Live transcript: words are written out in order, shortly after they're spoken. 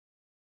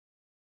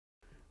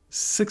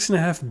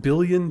6.5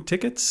 billion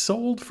tickets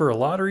sold for a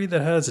lottery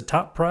that has a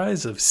top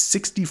prize of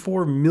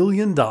 $64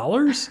 million?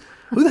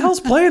 Who the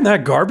hell's playing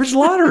that garbage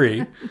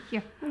lottery?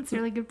 Yeah, that's a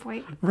really good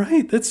point.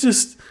 Right. It's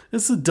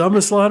the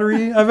dumbest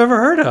lottery I've ever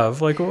heard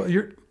of. Like,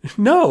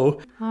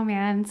 no. Oh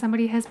man,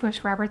 somebody has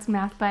pushed Robert's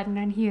math button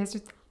and he is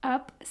just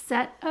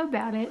upset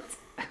about it.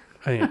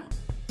 I am.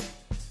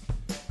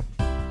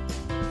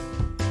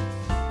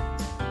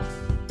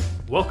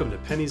 Welcome to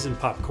Pennies and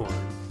Popcorn,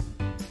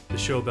 the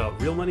show about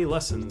real money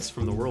lessons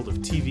from the world of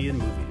TV and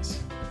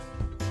movies.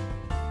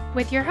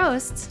 With your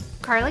hosts,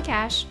 Carla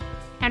Cash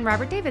and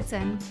Robert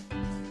Davidson,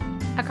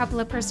 a couple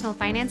of personal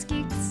finance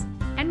geeks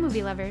and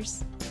movie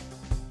lovers.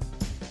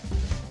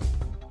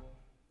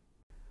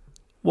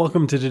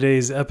 Welcome to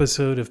today's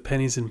episode of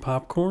Pennies and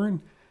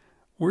Popcorn.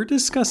 We're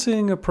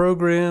discussing a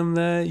program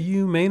that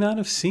you may not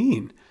have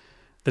seen,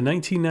 the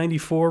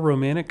 1994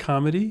 romantic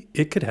comedy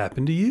It Could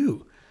Happen to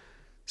You,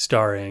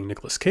 starring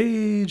Nicolas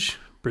Cage,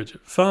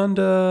 Bridget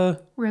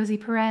Fonda, Rosie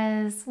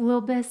Perez, a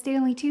little bit of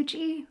Stanley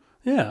Tucci.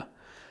 Yeah.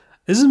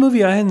 This is a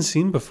movie I hadn't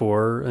seen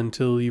before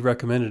until you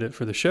recommended it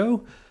for the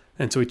show,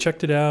 and so we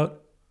checked it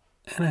out,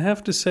 and I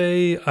have to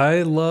say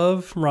I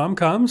love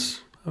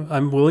rom-coms.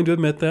 I'm willing to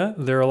admit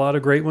that. There are a lot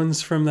of great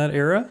ones from that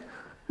era.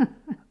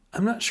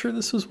 I'm not sure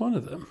this was one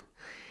of them.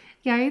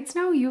 Yeah, it's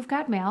no You've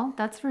Got Mail,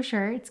 that's for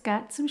sure. It's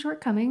got some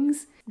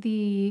shortcomings.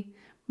 The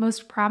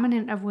most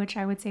prominent of which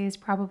I would say is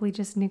probably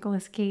just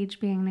Nicolas Cage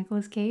being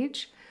Nicolas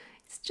Cage.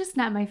 It's just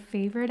not my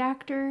favorite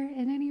actor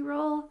in any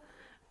role.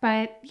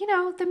 But, you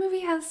know, the movie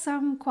has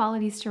some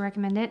qualities to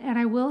recommend it. And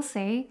I will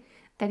say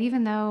that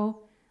even though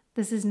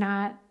this is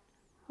not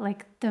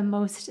like the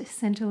most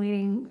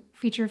scintillating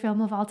feature film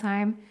of all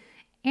time,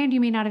 and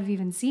you may not have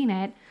even seen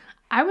it,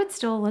 I would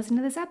still listen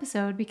to this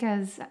episode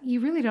because you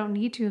really don't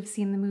need to have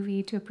seen the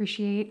movie to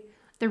appreciate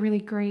the really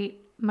great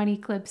money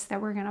clips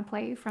that we're going to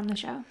play from the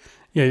show.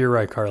 Yeah, you're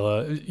right,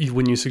 Carla.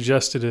 When you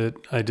suggested it,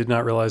 I did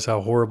not realize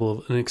how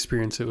horrible an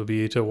experience it would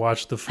be to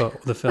watch the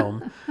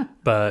film.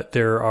 But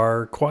there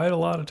are quite a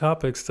lot of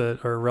topics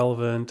that are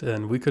relevant,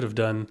 and we could have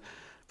done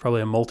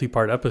probably a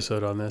multi-part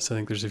episode on this. I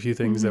think there's a few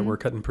things that we're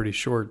cutting pretty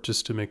short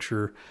just to make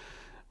sure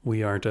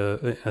we aren't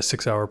a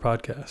 6-hour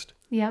podcast.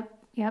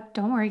 Yep.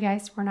 Don't worry,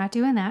 guys. We're not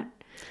doing that.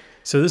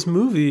 So this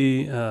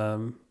movie is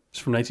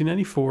from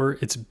 1994.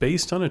 It's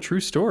based on a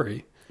true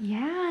story.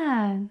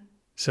 Yeah.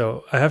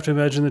 So I have to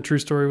imagine the true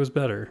story was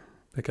better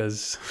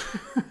because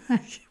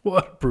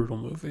what a brutal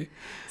movie.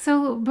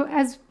 So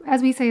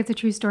as we say, it's a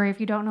true story. If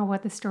you don't know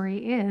what the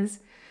story is,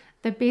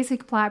 the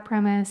basic plot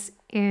premise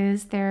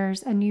is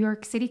there's a New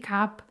York City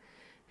cop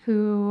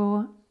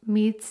who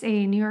meets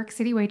a New York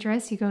City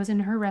waitress. He goes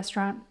into her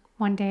restaurant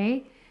one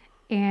day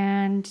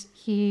and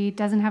he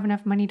doesn't have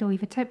enough money to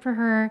leave a tip for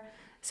her.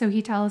 So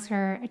he tells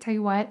her, I tell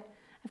you what,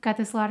 I've got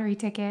this lottery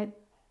ticket,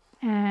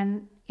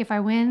 and if I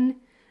win,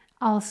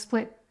 I'll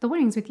split the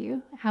winnings with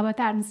you. How about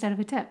that instead of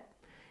a tip?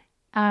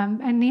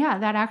 And yeah,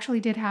 that actually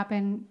did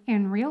happen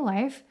in real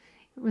life.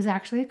 It was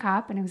actually a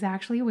cop, and it was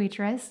actually a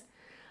waitress.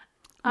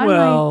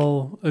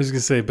 Well, I was going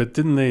to say, but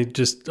didn't they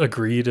just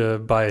agree to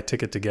buy a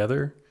ticket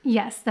together?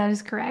 Yes, that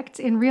is correct.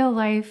 In real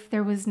life,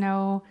 there was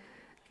no,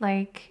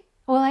 I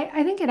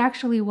think it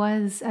actually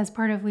was as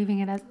part of leaving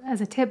it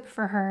as a tip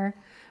for her,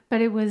 but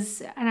it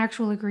was an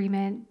actual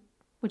agreement,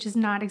 which is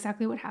not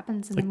exactly what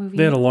happens in the movie.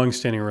 They had a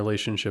long-standing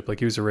relationship. Like,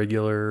 he was a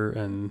regular,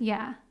 and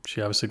yeah,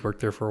 she obviously worked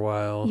there for a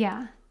while.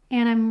 Yeah,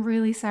 and I'm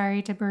really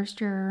sorry to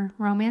burst your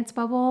romance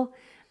bubble,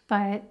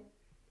 but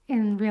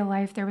in real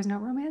life, there was no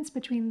romance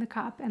between the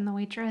cop and the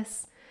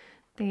waitress.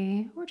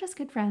 They were just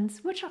good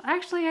friends, which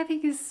actually I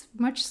think is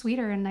much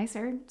sweeter and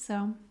nicer,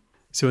 So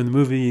in the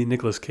movie,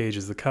 Nicolas Cage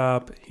is the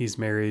cop. He's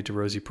married to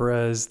Rosie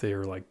Perez. They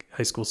are like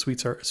high school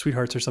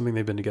sweethearts or something.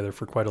 They've been together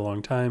for quite a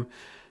long time.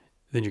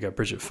 Then you got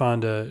Bridget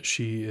Fonda.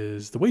 She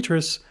is the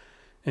waitress,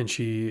 and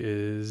she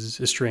is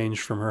estranged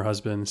from her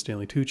husband,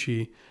 Stanley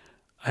Tucci.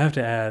 I have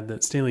to add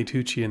that Stanley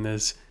Tucci in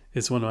this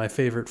is one of my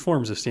favorite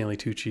forms of Stanley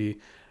Tucci.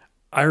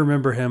 I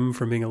remember him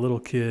from being a little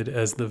kid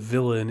as the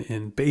villain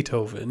in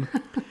Beethoven.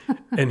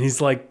 And he's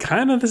like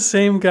kind of the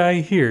same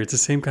guy here. It's the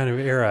same kind of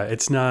era.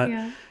 It's not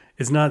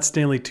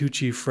Stanley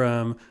Tucci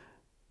from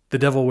The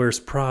Devil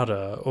Wears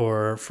Prada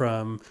or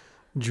from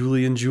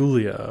Julie and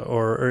Julia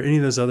or any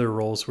of those other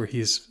roles where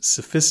he's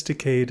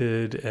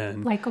sophisticated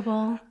and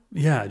likable.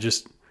 Yeah,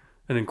 just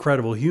an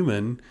incredible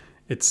human.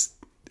 It's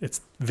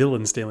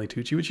villain Stanley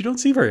Tucci, which you don't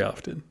see very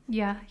often.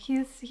 Yeah,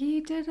 he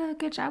did a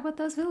good job with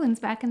those villains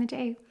back in the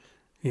day.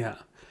 Yeah.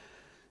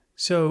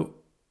 So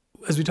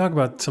as we talk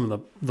about some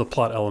of the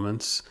plot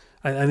elements,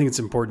 I think it's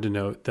important to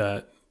note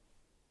that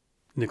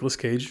Nicolas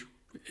Cage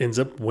ends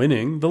up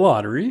winning the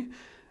lottery,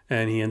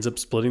 and he ends up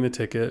splitting the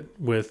ticket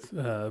with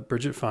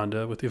Bridget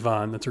Fonda, with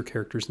Yvonne, that's her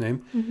character's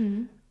name.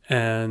 Mm-hmm.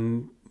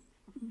 And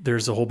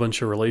there's a whole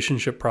bunch of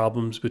relationship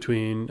problems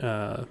between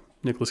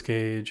Nicolas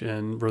Cage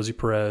and Rosie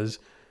Perez.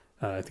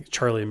 I think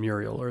Charlie and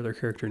Muriel are their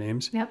character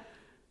names. Yep.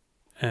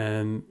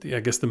 And I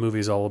guess the movie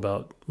is all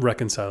about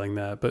reconciling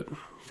that. But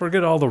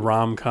forget all the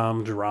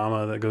rom-com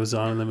drama that goes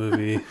on in the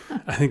movie.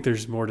 I think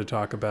there's more to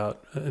talk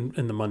about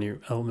in the money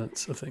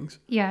elements of things.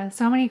 Yeah,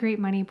 so many great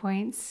money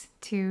points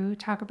to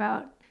talk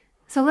about.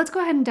 So let's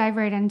go ahead and dive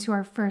right into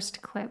our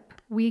first clip.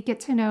 We get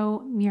to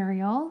know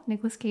Muriel,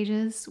 Nicolas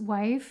Cage's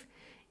wife,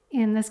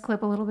 in this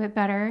clip a little bit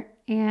better.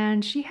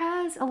 And she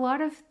has a lot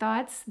of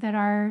thoughts that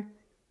are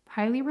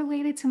highly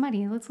related to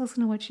money. Let's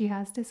listen to what she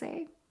has to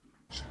say.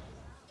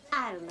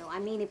 I don't know. I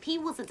mean, if he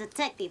was a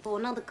detective or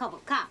an undercover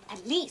cop,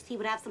 at least he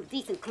would have some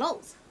decent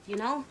clothes, you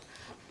know?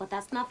 But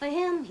that's not for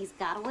him. He's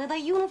got to wear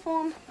that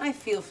uniform. I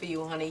feel for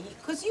you, honey,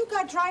 because you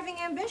got driving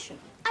ambition.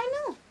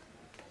 I know.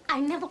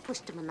 I never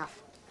pushed him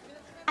enough.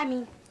 I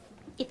mean,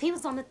 if he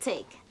was on the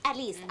take, at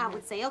least I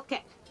would say,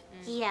 okay,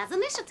 he has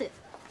initiative.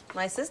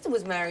 My sister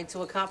was married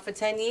to a cop for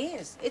 10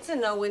 years. It's a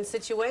no-win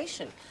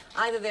situation.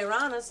 Either they're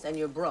honest and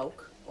you're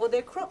broke, or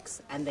they're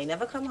crooks and they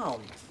never come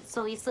home.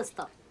 So your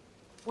sister,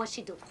 what'd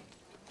she do?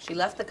 She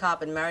left the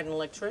cop and married an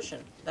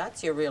electrician.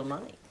 That's your real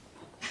money.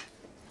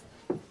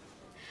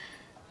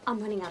 I'm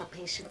running out of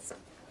patience.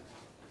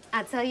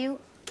 I tell you,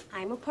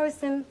 I'm a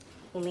person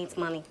who needs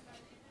money.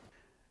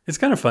 It's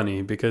kind of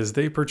funny because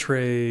they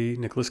portray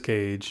Nicolas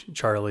Cage,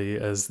 Charlie,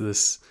 as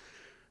this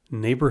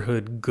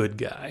neighborhood good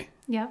guy.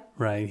 Yep.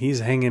 Right. He's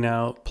hanging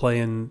out,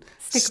 playing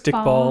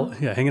Stickball.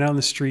 stickball. Yeah, hanging out in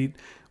the street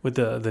with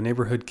the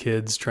neighborhood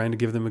kids, trying to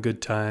give them a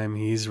good time.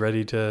 He's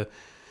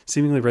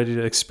seemingly ready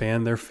to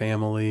expand their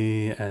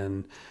family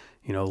and,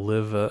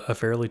 live a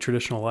fairly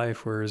traditional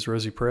life. Whereas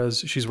Rosie Perez,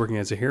 she's working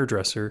as a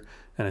hairdresser,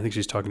 and I think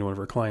she's talking to one of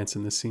her clients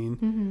in this scene.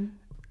 Mm-hmm.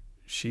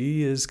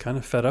 She is kind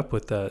of fed up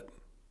with that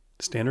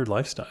standard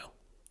lifestyle.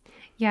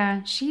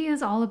 Yeah, she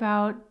is all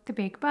about the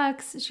big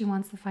bucks. She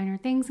wants the finer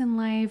things in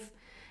life.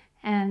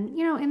 And,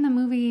 in the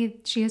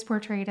movie, she is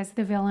portrayed as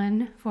the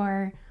villain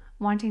for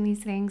wanting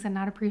these things and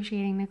not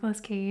appreciating Nicolas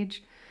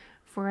Cage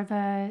for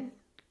the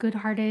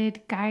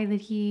good-hearted guy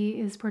that he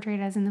is portrayed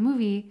as in the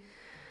movie.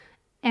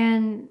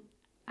 And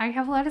I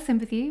have a lot of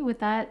sympathy with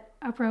that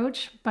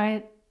approach,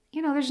 but,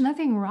 there's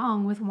nothing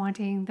wrong with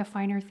wanting the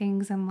finer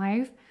things in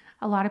life.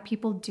 A lot of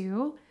people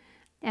do.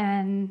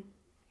 And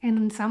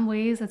in some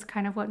ways, that's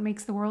kind of what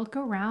makes the world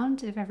go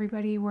round. If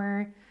everybody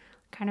were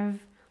kind of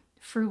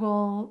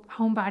frugal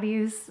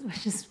homebodies,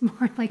 which is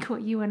more like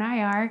what you and I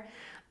are,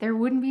 there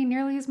wouldn't be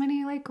nearly as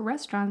many like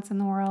restaurants in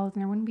the world,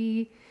 and there wouldn't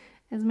be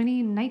as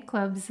many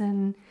nightclubs,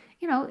 and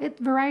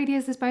variety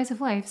is the spice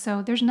of life.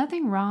 So there's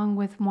nothing wrong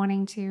with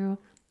wanting to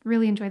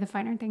really enjoy the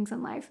finer things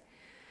in life.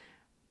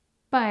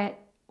 But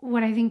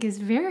what I think is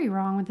very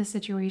wrong with this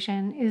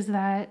situation is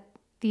that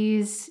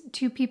these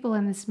two people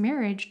in this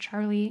marriage,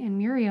 Charlie and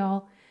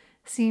Muriel,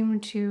 seem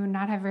to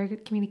not have very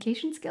good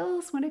communication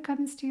skills when it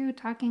comes to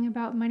talking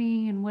about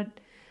money and what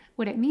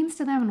it means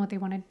to them and what they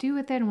want to do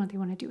with it and what they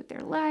want to do with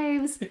their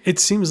lives. It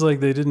seems like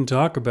they didn't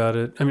talk about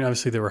it. I mean,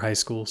 obviously they were high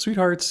school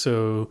sweethearts,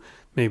 so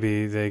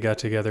maybe they got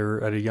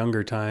together at a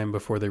younger time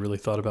before they really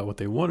thought about what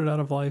they wanted out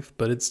of life.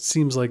 But it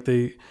seems like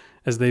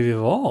as they've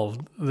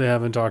evolved, they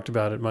haven't talked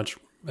about it much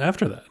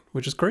after that,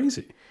 which is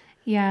crazy.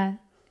 Yeah,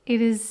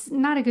 it is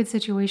not a good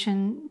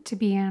situation to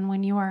be in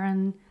when you are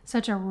on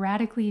such a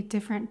radically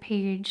different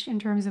page in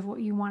terms of what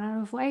you want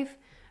out of life.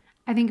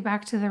 I think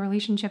back to the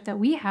relationship that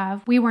we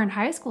have. We weren't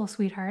high school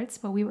sweethearts,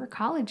 but we were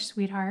college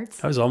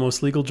sweethearts. I was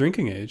almost legal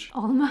drinking age.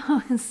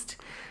 Almost.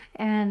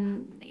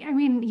 And I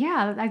mean,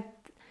 yeah,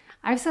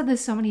 I've said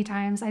this so many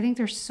times. I think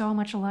there's so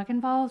much luck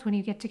involved when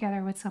you get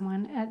together with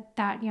someone at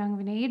that young of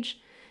an age.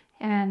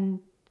 And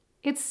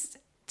it's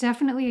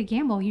definitely a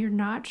gamble. You're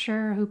not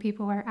sure who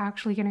people are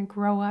actually going to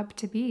grow up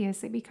to be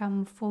as they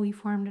become fully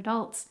formed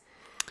adults.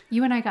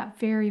 You and I got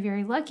very,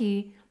 very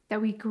lucky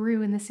that we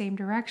grew in the same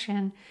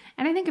direction.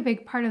 And I think a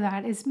big part of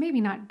that is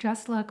maybe not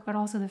just luck, but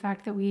also the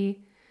fact that we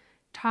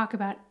talk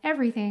about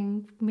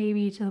everything,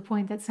 maybe to the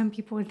point that some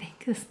people would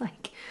think is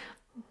like,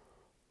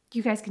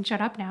 you guys can shut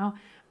up now.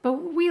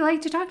 But we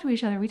like to talk to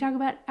each other. We talk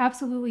about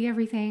absolutely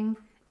everything.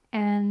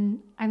 And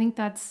I think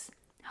that's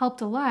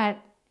helped a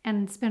lot.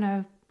 And it's been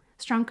a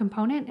strong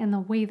component in the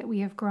way that we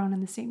have grown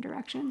in the same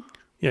direction.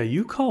 Yeah,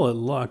 you call it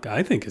luck.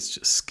 I think it's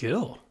just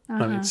skill.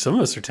 I mean, some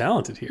of us are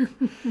talented here.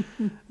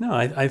 No,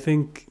 I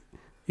think,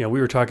 we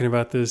were talking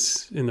about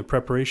this in the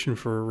preparation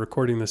for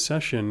recording this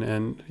session.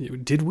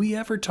 And did we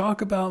ever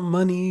talk about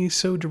money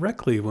so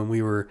directly when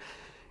we were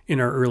in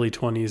our early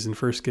 20s and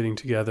first getting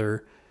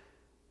together?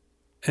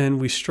 And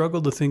we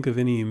struggled to think of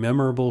any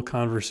memorable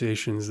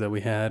conversations that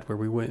we had where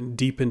we went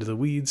deep into the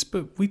weeds,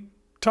 but we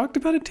talked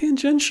about it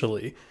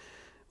tangentially.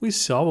 We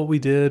saw what we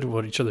did,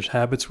 what each other's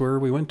habits were.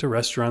 We went to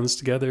restaurants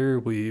together.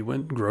 We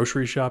went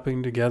grocery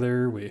shopping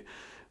together. We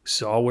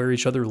saw where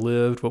each other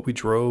lived, what we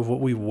drove,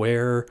 what we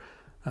wear,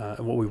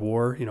 what we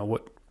wore,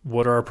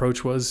 what our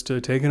approach was to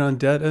taking on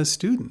debt as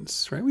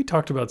students, right? We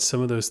talked about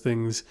some of those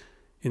things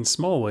in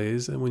small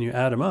ways. And when you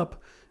add them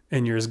up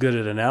and you're as good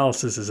at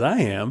analysis as I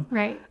am,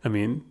 right? I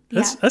mean,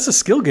 that's a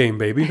skill game,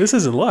 baby. This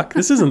isn't luck.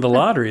 This isn't the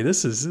lottery.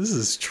 This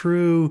is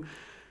true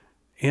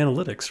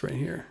analytics right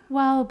here.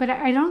 Well, but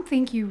I don't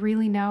think you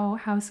really know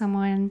how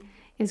someone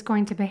is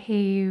going to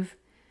behave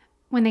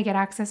when they get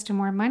access to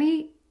more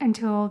money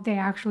until they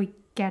actually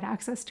get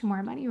access to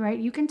more money, right?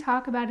 You can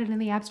talk about it in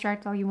the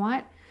abstract all you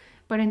want,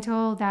 but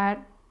until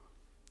that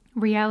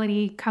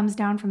reality comes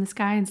down from the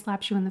sky and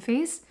slaps you in the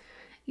face,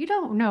 you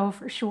don't know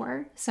for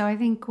sure. So I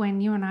think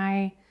when you and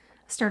I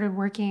started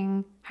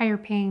working higher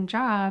paying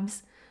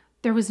jobs,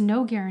 there was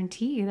no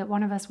guarantee that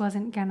one of us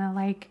wasn't gonna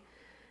like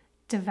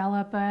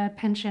develop a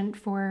penchant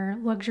for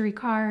luxury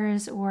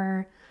cars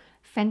or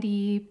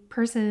Fendi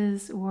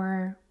purses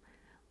or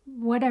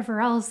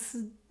whatever else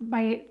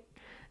might,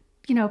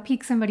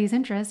 pique somebody's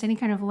interest, any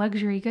kind of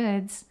luxury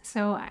goods.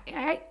 So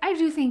I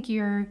do think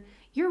you're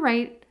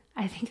right.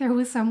 I think there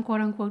was some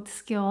quote unquote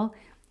skill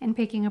in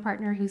picking a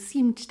partner who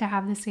seemed to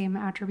have the same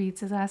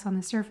attributes as us on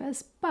the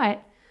surface.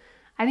 But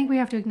I think we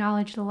have to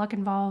acknowledge the luck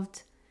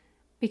involved,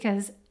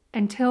 because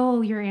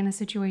until you're in a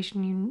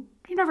situation,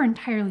 you're never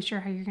entirely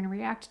sure how you're going to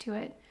react to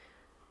it.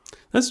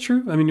 That's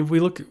true. I mean,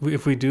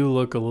 if we do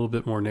look a little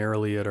bit more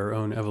narrowly at our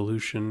own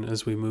evolution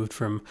as we moved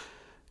from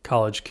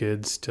college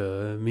kids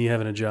to me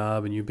having a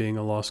job and you being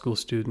a law school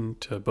student,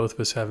 to both of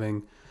us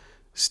having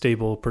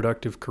stable,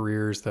 productive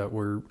careers that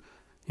were,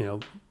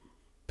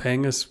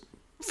 paying us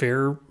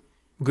fair,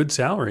 good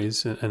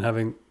salaries and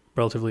having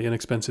relatively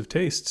inexpensive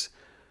tastes,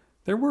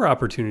 there were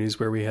opportunities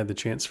where we had the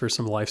chance for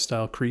some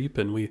lifestyle creep.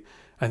 And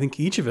I think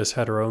each of us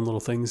had our own little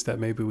things that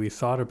maybe we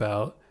thought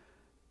about,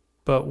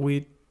 but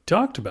we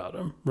talked about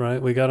them,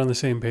 right? We got on the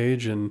same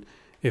page, and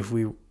if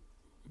we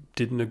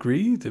didn't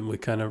agree, then we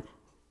kind of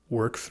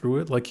work through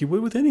it like you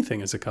would with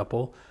anything as a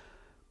couple.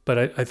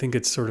 But I think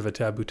it's sort of a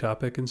taboo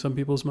topic in some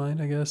people's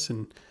mind, I guess,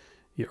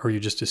 or you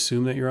just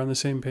assume that you're on the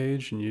same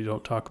page and you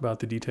don't talk about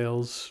the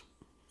details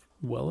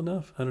well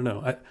enough. I don't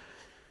know.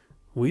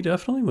 We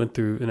definitely went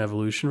through an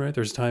evolution, right?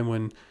 There's a time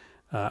when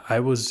I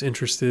was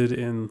interested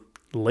in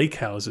lake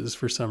houses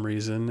for some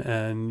reason,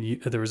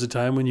 and there was a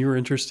time when you were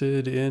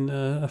interested in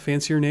a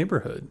fancier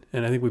neighborhood.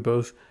 And I think we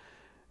both,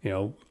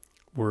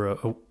 were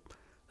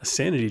a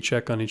sanity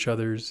check on each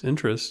other's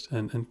interest,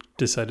 and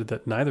decided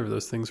that neither of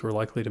those things were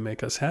likely to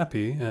make us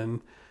happy,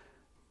 and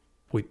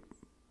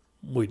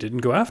we didn't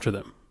go after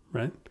them,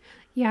 right?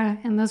 Yeah,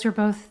 and those were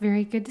both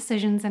very good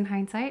decisions in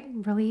hindsight.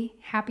 Really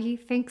happy.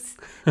 Thanks,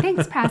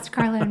 Pastor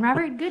Carla and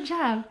Robert. Good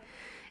job.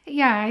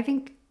 Yeah, I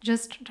think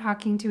just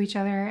talking to each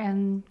other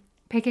and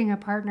picking a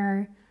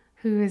partner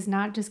who is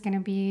not just going to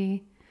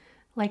be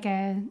like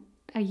a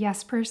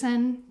yes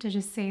person to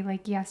just say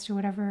like yes to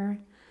whatever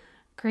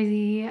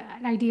crazy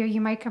idea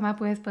you might come up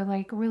with, but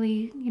like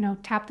really,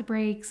 tap the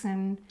brakes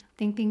and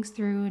think things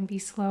through and be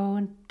slow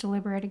and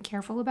deliberate and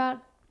careful about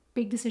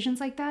big decisions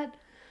like that.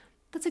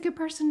 That's a good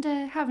person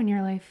to have in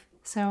your life.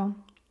 So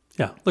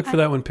yeah, look for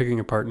that when picking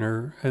a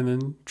partner, and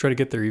then try to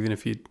get there even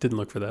if you didn't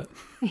look for that.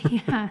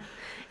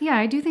 Yeah,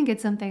 I do think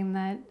it's something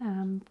that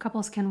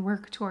couples can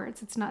work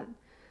towards. It's not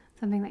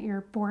something that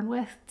you're born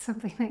with. It's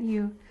something that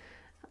you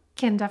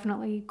can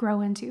definitely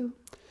grow into.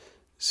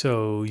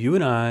 So you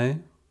and I,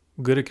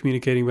 good at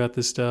communicating about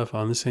this stuff,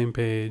 on the same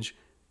page.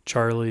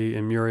 Charlie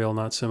and Muriel,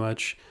 not so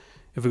much.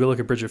 If we go look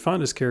at Bridget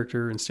Fonda's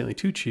character and Stanley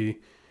Tucci,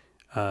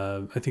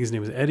 I think his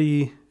name was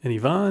Eddie and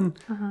Yvonne,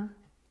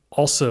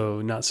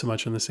 also not so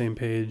much on the same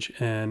page,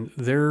 and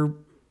they're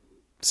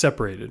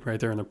separated, right?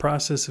 They're in the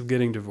process of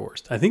getting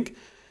divorced. I think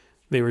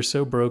they were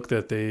so broke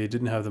that they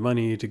didn't have the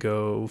money to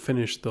go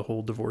finish the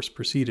whole divorce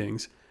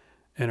proceedings.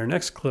 And our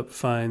next clip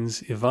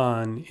finds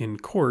Yvonne in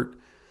court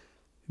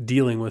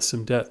dealing with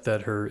some debt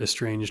that her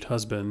estranged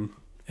husband,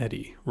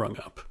 Eddie, rung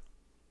up.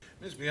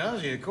 Miss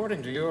Biazzi,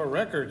 according to your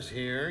records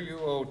here, you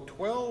owe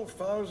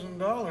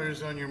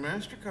 $12,000 on your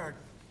MasterCard.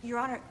 Your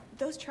Honor,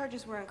 those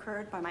charges were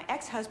incurred by my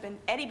ex-husband,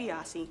 Eddie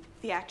Biasi,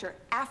 the actor,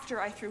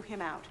 after I threw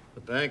him out. The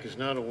bank is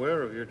not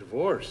aware of your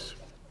divorce.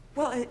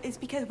 Well, it's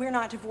because we're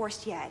not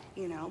divorced yet,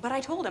 But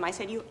I told him, I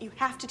said, you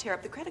have to tear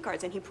up the credit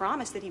cards, and he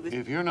promised that he was...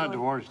 If you're not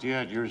divorced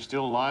yet, you're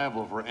still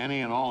liable for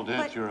any and all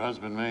debts your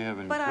husband may have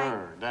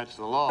incurred. That's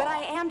the law. But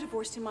I am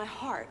divorced in my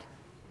heart,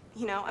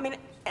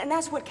 and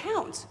that's what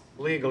counts.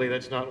 Legally,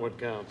 that's not what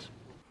counts.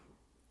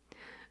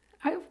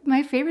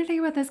 My favorite thing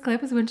about this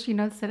clip is when she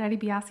notes that Eddie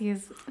Biasi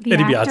is the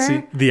actor. Eddie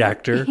Biasi, the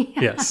actor. Yeah.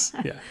 Yes.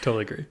 Yeah,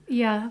 totally agree.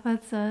 Yeah,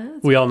 that's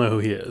we all know who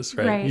he is,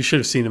 right? Right. You should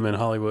have seen him in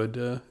Hollywood,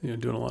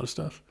 doing a lot of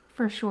stuff.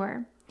 For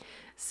sure.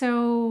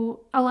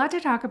 So a lot to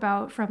talk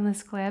about from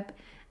this clip.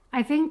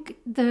 I think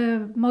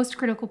the most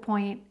critical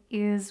point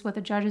is what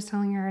the judge is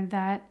telling her,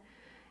 that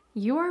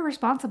you are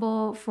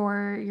responsible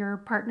for your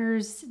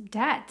partner's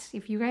debt.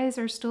 If you guys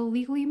are still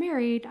legally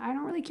married, I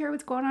don't really care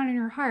what's going on in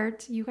your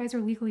heart. You guys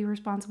are legally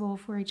responsible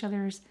for each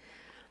other's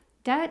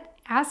debt,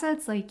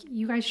 assets. Like,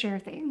 you guys share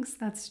things.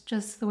 That's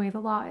just the way the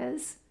law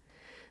is.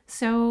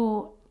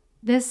 So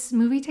this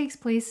movie takes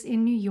place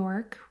in New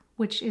York,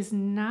 which is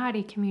not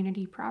a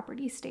community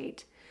property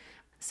state.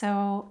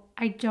 So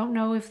I don't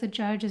know if the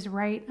judge is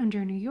right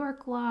under New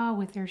York law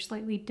with their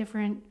slightly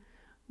different,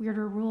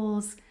 weirder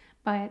rules,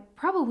 but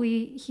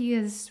probably he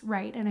is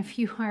right. And if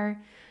you are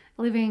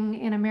living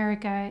in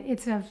America,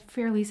 it's a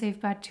fairly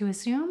safe bet to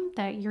assume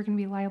that you're going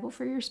to be liable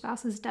for your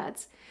spouse's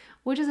debts,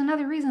 which is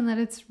another reason that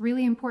it's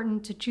really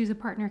important to choose a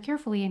partner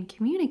carefully and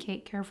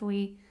communicate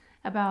carefully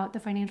about the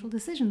financial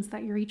decisions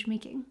that you're each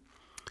making.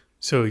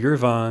 So you're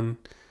Yvonne,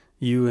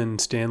 you and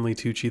Stanley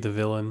Tucci, the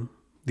villain,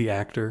 the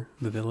actor,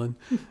 the villain,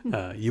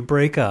 you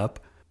break up,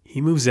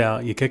 he moves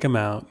out, you kick him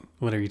out,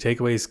 whatever, you take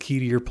away his key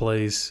to your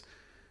place,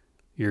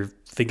 you're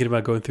thinking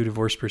about going through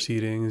divorce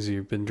proceedings,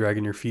 you've been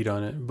dragging your feet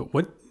on it, but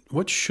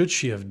what should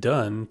she have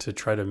done to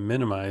try to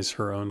minimize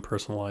her own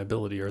personal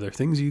liability? Are there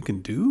things you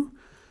can do?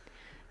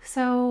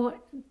 So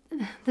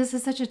this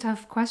is such a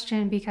tough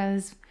question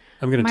because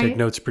I'm going to take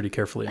notes pretty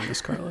carefully on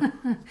this, Carla.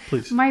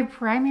 Please. My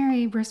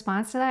primary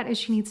response to that is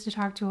she needs to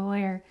talk to a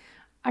lawyer.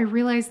 I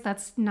realize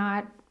that's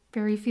not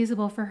very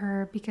feasible for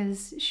her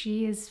because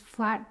she is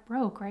flat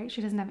broke, right?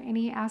 She doesn't have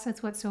any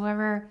assets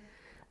whatsoever.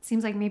 It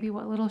seems like maybe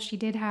what little she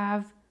did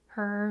have,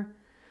 her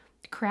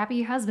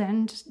crappy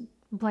husband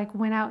like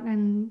went out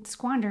and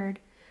squandered.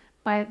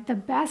 But the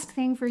best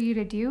thing for you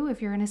to do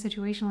if you're in a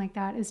situation like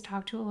that is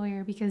talk to a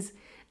lawyer, because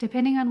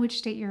depending on which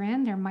state you're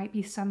in, there might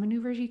be some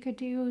maneuvers you could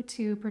do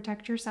to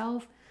protect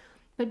yourself.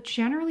 But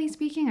generally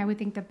speaking, I would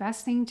think the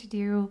best thing to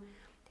do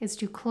is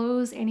to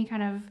close any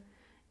kind of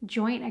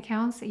joint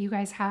accounts that you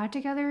guys had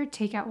together,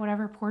 take out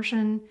whatever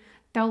portion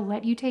they'll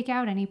let you take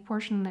out, any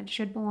portion that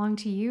should belong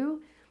to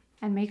you,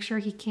 and make sure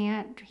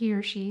he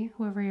or she,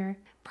 whoever your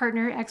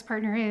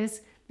ex-partner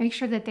is, make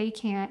sure that they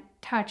can't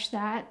touch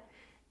that,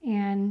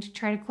 and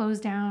try to close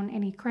down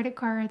any credit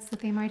cards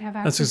that they might have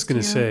access to. I was just going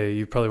to say,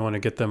 you probably want to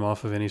get them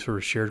off of any sort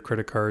of shared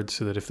credit cards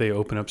so that if they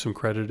open up some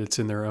credit, it's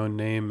in their own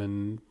name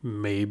and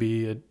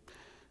maybe it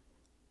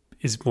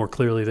is more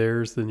clearly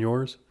theirs than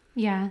yours.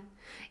 Yeah.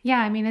 Yeah,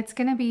 I mean, it's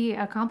going to be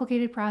a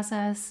complicated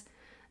process.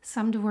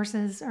 Some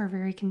divorces are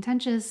very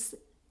contentious.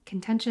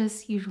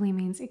 Contentious usually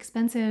means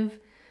expensive.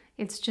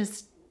 It's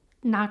just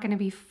not going to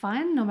be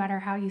fun no matter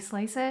how you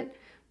slice it.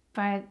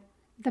 But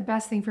the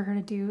best thing for her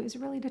to do is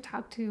really to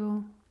talk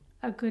to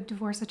a good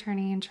divorce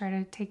attorney and try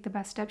to take the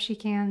best steps she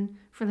can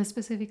for the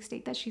specific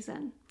state that she's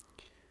in.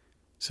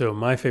 So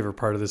my favorite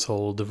part of this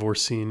whole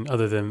divorce scene,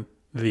 other than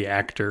the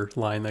actor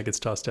line that gets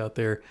tossed out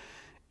there,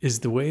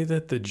 is the way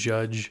that the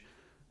judge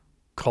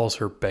calls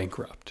her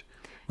bankrupt,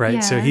 right? Yeah.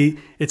 So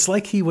it's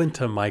like he went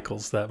to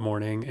Michael's that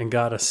morning and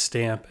got a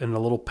stamp and a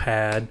little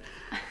pad,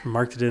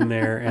 marked it in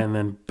there, and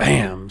then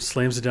bam,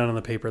 slams it down on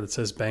the paper that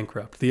says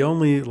bankrupt. The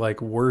only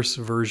like worse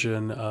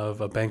version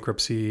of a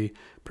bankruptcy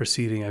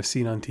proceeding I've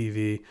seen on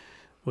TV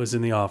was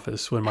in The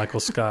Office when Michael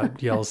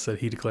Scott yells that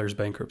he declares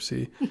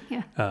bankruptcy.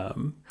 Yeah.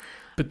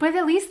 But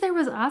at least there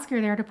was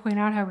Oscar there to point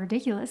out how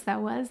ridiculous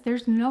that was.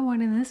 There's no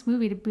one in this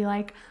movie to be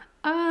like,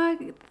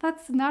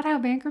 that's not how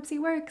bankruptcy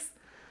works.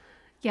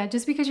 Yeah,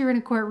 just because you're in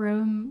a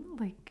courtroom,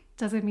 like,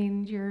 doesn't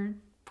mean you're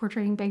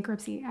portraying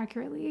bankruptcy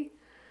accurately.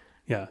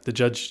 Yeah, the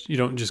judge, you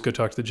don't just go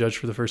talk to the judge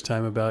for the first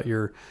time about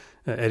your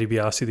Eddie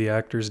Biasi, the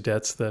actor's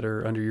debts that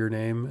are under your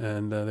name,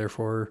 and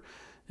therefore,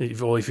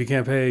 if you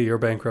can't pay, you're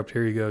bankrupt.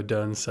 Here you go,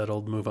 done,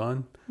 settled, move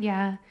on.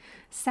 Yeah,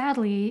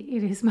 sadly,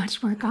 it is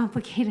much more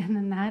complicated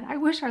than that. I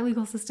wish our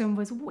legal system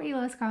was way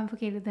less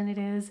complicated than it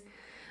is,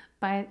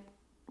 but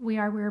we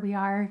are where we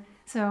are.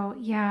 So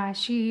yeah,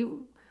 she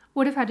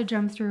would have had to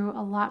jump through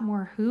a lot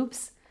more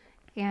hoops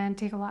and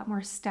take a lot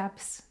more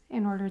steps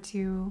in order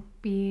to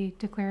be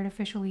declared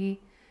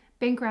officially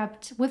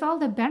bankrupt, with all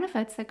the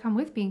benefits that come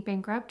with being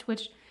bankrupt,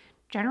 which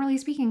generally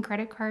speaking,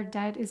 credit card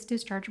debt is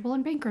dischargeable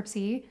in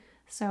bankruptcy.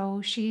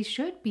 So she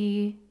should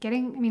be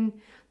getting,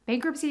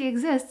 bankruptcy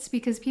exists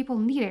because people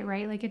need it,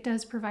 right? Like, it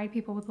does provide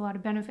people with a lot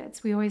of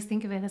benefits. We always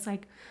think of it as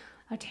like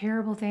a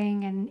terrible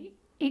thing, and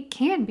it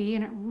can be,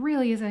 and it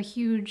really is a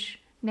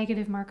huge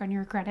negative mark on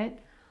your credit,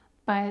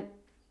 but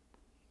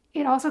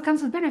it also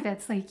comes with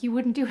benefits. Like, you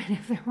wouldn't do it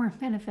if there weren't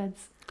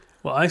benefits.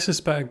 Well, I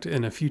suspect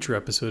in a future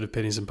episode of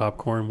Pennies and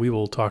Popcorn, we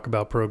will talk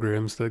about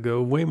programs that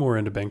go way more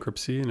into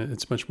bankruptcy, and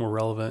it's much more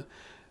relevant.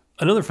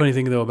 Another funny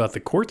thing, though, about the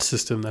court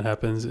system that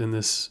happens in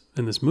this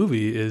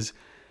movie is,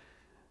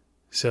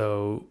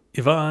 so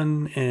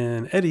Yvonne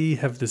and Eddie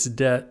have this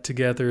debt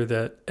together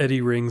that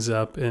Eddie rings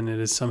up, and it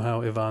is somehow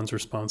Yvonne's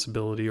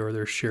responsibility or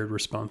their shared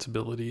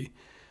responsibility.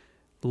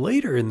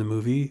 Later in the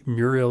movie,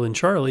 Muriel and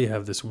Charlie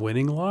have this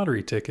winning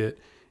lottery ticket,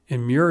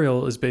 and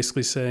Muriel is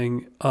basically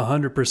saying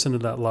 100%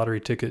 of that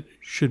lottery ticket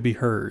should be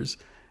hers.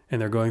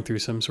 And they're going through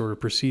some sort of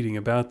proceeding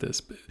about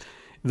this.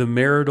 The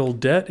marital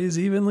debt is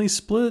evenly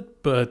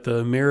split, but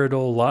the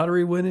marital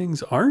lottery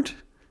winnings aren't?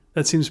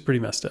 That seems pretty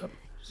messed up.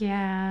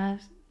 Yeah,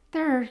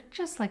 there are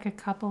just like a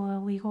couple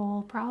of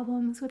legal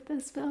problems with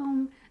this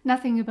film.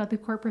 Nothing about the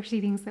court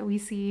proceedings that we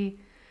see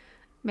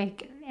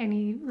make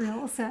any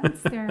real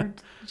sense. They're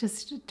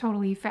just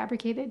totally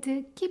fabricated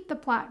to keep the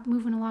plot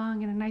moving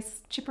along in a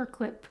nice chipper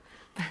clip.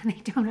 But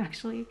they don't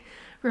actually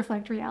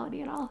reflect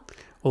reality at all.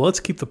 Well, let's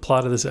keep the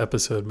plot of this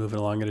episode moving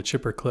along at a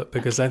chipper clip,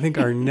 because I think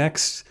our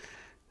next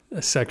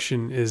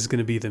section is going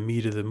to be the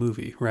meat of the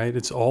movie, right?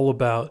 It's all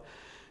about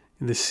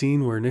the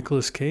scene where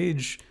Nicolas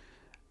Cage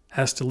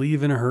has to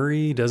leave in a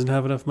hurry, doesn't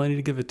have enough money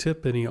to give a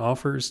tip, and he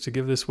offers to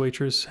give this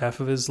waitress half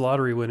of his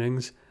lottery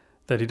winnings.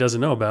 that he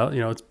doesn't know about.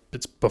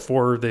 It's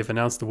before they've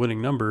announced the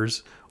winning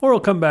numbers, or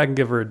he'll come back and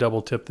give her a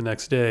double tip the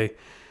next day.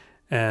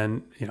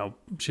 And,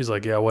 she's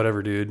like, yeah,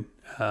 whatever, dude.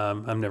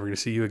 I'm never going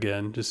to see you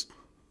again. Just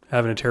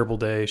having a terrible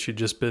day. She'd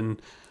just been,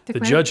 the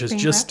judge has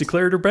just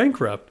declared her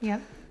bankrupt. Yep.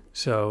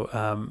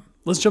 So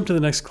let's jump to the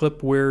next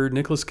clip where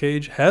Nicolas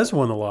Cage has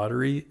won the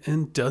lottery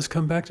and does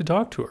come back to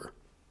talk to her.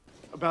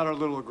 About our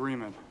little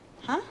agreement.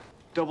 Huh?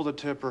 Double the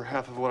tip or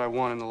half of what I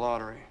won in the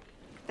lottery.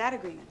 That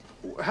agreement.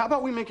 How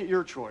about we make it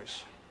your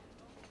choice?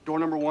 Door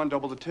number 1,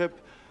 double the tip.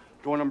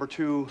 Door number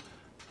 2,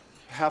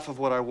 half of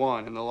what I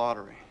won in the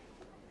lottery.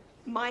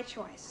 My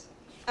choice.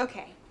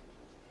 Okay.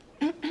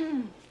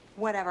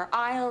 Whatever.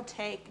 I'll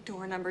take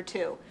door number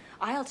 2.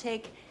 I'll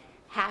take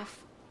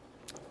half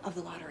of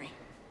the lottery.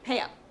 Pay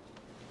up.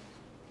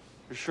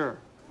 You're sure?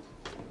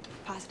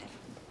 Positive.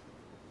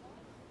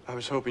 I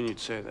was hoping you'd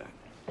say that.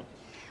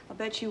 I'll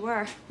bet you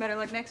were. Better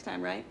luck next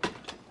time, right?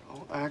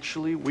 Oh,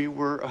 actually, we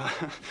were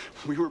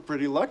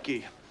pretty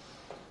lucky.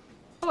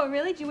 Oh,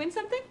 really? Did you win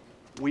something?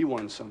 We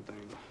won something.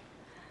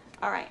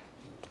 All right.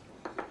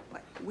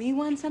 What? We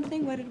won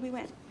something? What did we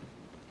win?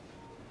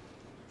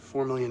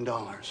 $4 million.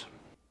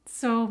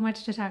 So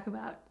much to talk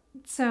about.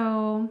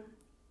 So,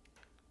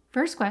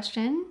 first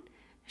question,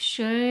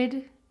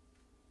 should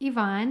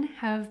Yvonne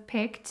have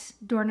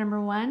picked door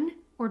number 1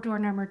 or door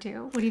number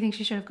 2? What do you think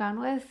she should have gone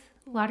with?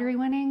 Lottery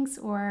winnings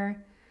or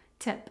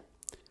tip?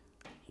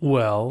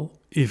 Well,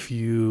 if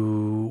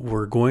you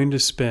were going to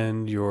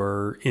spend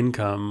your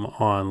income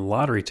on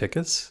lottery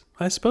tickets,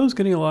 I suppose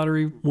getting a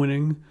lottery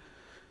winning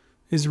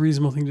is a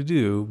reasonable thing to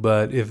do.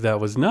 But if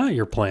that was not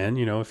your plan,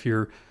 if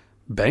you're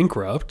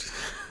bankrupt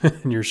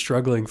and you're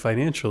struggling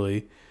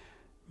financially,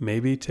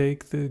 maybe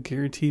take the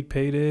guaranteed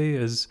payday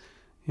as,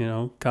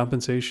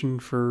 compensation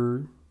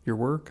for your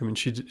work. I mean,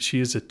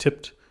 she is a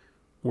tipped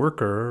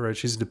worker, right?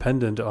 She's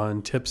dependent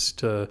on tips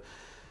to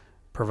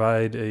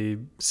provide a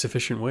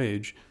sufficient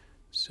wage.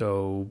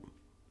 So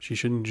she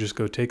shouldn't just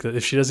go take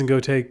if she doesn't go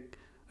take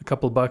a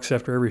couple of bucks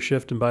after every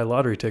shift and buy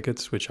lottery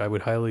tickets, which I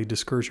would highly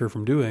discourage her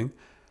from doing.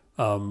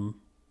 Open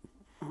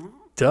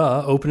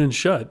and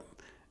shut.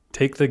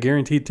 Take the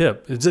guaranteed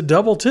tip. It's a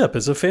double tip.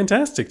 It's a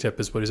fantastic tip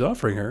is what he's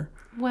offering her.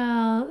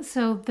 Well,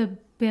 so the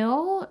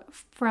bill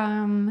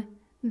from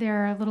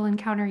their little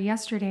encounter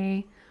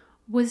yesterday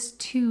was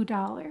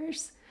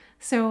 $2.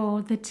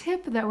 So the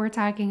tip that we're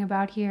talking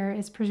about here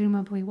is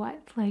presumably what,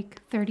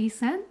 like 30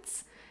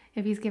 cents?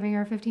 If he's giving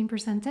her a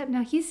 15% tip.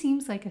 Now, he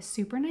seems like a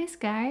super nice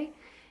guy,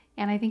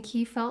 and I think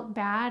he felt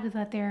bad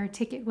that their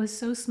ticket was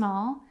so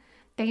small.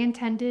 They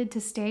intended to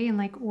stay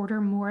and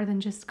order more than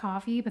just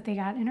coffee, but they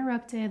got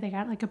interrupted. They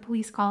got a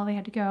police call. They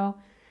had to go.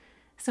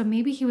 So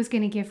maybe he was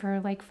going to give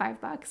her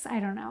 $5. I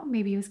don't know.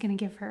 Maybe he was going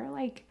to give her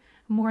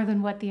more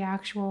than what the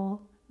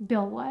actual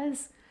bill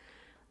was.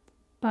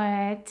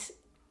 But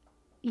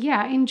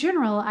yeah, in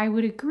general, I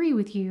would agree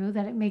with you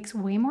that it makes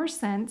way more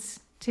sense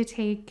to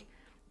take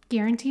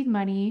guaranteed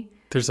money.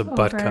 There's a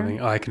butt coming.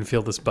 Oh, I can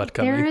feel this butt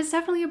coming. There is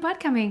definitely a butt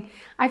coming.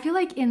 I feel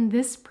like in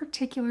this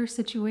particular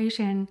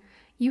situation,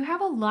 you have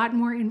a lot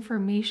more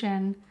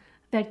information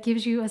that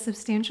gives you a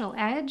substantial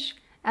edge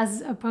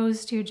as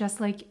opposed to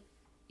just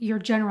your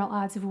general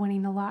odds of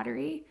winning the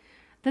lottery.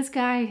 This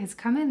guy has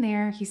come in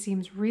there. He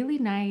seems really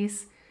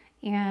nice.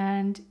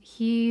 And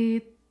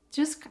he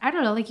just, I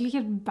don't know, you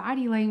get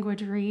body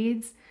language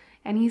reads.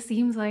 And he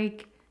seems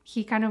like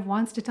he kind of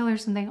wants to tell her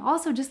something.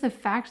 Also, just the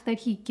fact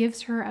that he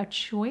gives her a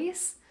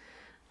choice.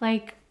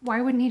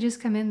 Why wouldn't he just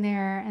come in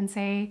there and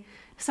say,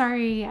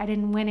 sorry, I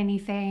didn't win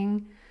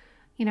anything.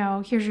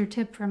 Here's your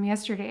tip from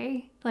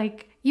yesterday.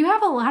 You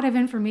have a lot of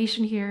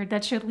information here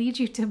that should lead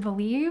you to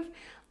believe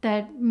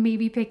that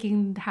maybe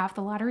picking half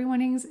the lottery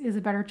winnings is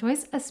a better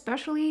choice,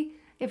 especially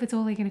if it's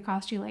only going to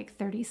cost you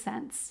 30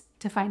 cents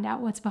to find out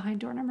what's behind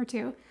door number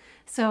 2.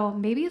 So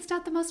maybe it's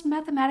not the most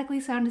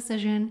mathematically sound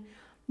decision,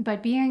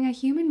 but being a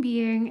human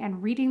being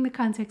and reading the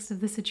context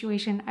of the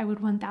situation, I would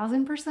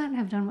 1000%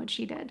 have done what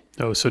she did.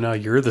 Oh, so now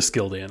you're the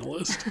skilled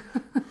analyst.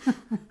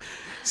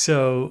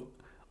 So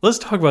let's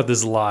talk about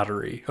this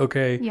lottery,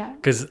 okay? Yeah.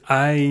 Because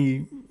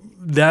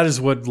that is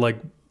what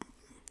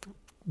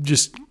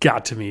just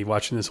got to me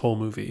watching this whole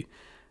movie.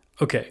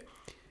 Okay.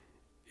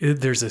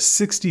 There's a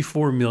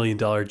 $64 million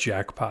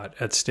jackpot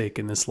at stake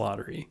in this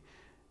lottery.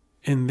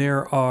 And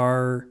there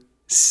are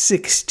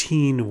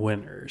 16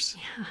 winners.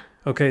 Yeah.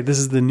 Okay, this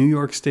is the New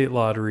York State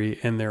Lottery,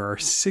 and there are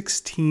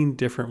 16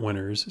 different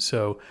winners.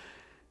 So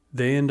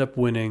they end up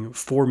winning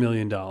 $4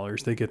 million.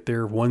 They get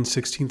their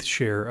 1/16th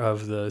share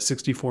of the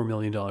 $64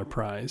 million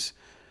prize.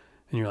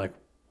 And you're like,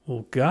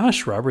 well,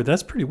 gosh, Robert,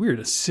 that's pretty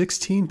weird.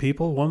 16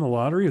 people won the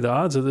lottery. The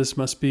odds of this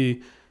must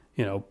be,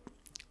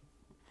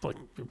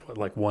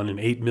 like 1 in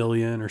 8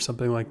 million or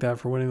something like that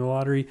for winning the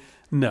lottery.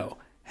 No,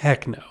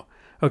 heck no.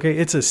 Okay,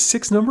 it's a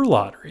 6-number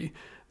lottery.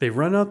 They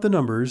run out the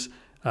numbers.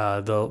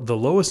 The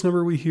lowest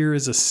number we hear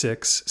is a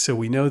 6, so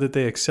we know that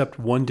they accept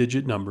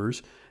 1-digit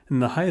numbers.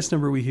 And the highest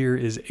number we hear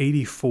is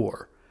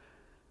 84.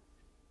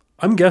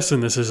 I'm guessing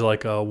this is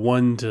like a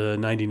 1 to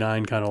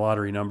 99 kind of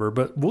lottery number,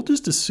 but we'll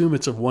just assume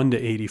it's a 1 to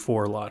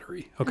 84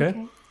 lottery,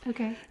 okay?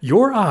 Okay.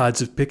 Your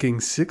odds of picking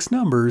 6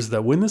 numbers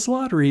that win this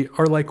lottery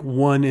are like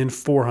 1 in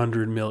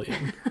 400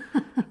 million.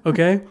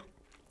 Okay?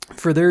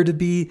 For there to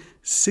be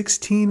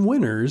 16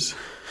 winners,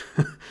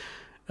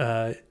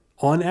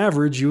 on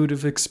average, you would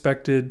have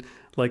expected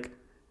like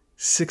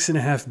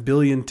 6.5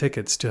 billion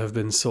tickets to have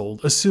been sold,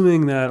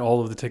 assuming that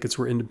all of the tickets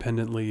were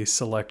independently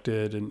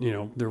selected and,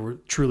 there were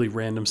truly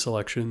random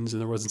selections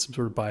and there wasn't some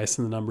sort of bias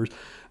in the numbers.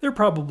 There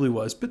probably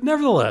was. But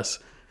nevertheless,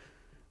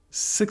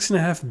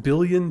 6.5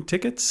 billion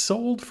tickets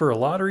sold for a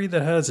lottery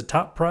that has a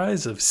top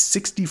prize of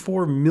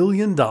 $64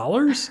 million?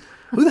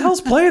 Who the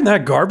hell's playing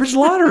that garbage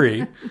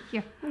lottery?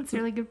 Yeah, that's a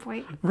really good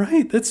point.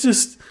 Right. It's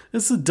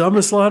the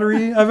dumbest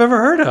lottery I've ever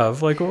heard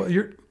of. Like,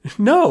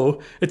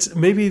 well, it's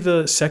maybe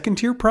the second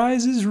tier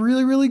prize is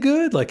really, really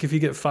good. Like if you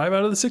get 5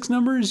 out of the 6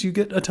 numbers, you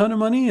get a ton of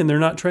money and they're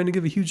not trying to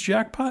give a huge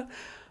jackpot.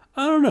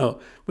 I don't know,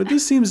 but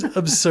this seems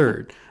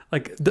absurd.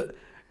 Like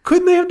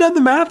couldn't they have done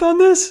the math on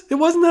this? It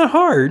wasn't that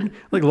hard.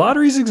 Like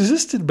lotteries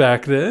existed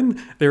back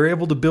then. They were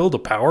able to build a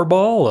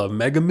Powerball, a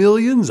Mega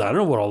Millions. I don't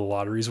know what all the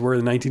lotteries were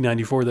in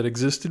 1994 that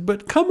existed,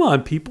 but come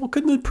on, people.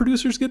 Couldn't the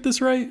producers get this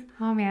right?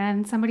 Oh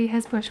man, somebody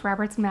has pushed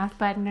Robert's math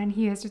button and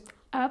he is just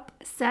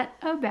upset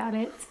about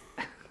it.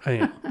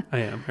 I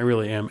am. I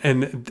really am.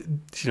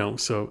 And,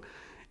 so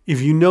if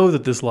you know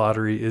that this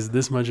lottery is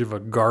this much of a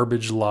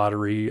garbage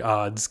lottery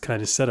odds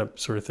kind of setup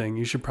sort of thing,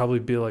 you should probably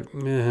be like,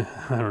 I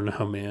don't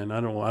know, man. I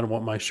don't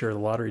want my share of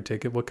the lottery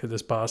ticket. What could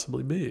this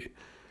possibly be?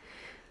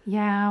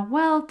 Yeah,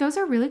 well, those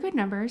are really good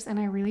numbers, and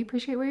I really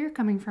appreciate where you're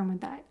coming from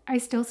with that. I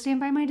still stand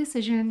by my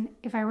decision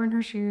if I were in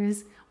her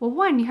shoes. Well,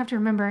 one, you have to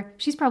remember,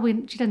 she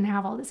doesn't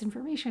have all this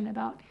information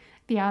about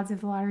the odds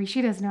of the lottery.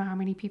 She doesn't know how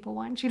many people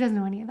won. She doesn't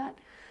know any of that.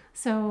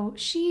 So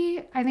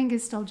she, I think,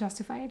 is still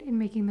justified in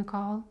making the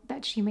call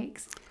that she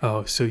makes.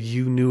 Oh, so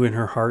you knew in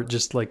her heart,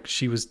 just like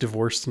she was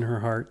divorced in her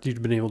heart.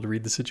 You'd been able to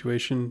read the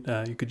situation.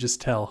 You could just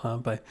tell, huh,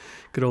 by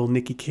good old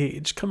Nicky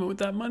Cage coming with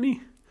that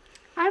money.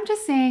 I'm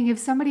just saying, if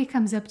somebody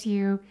comes up to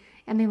you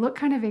and they look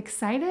kind of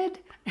excited,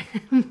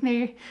 and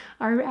they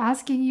are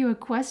asking you a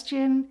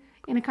question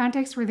in a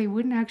context where they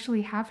wouldn't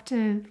actually have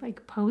to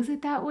like pose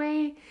it that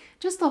way,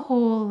 just the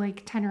whole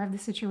like tenor of the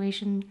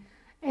situation,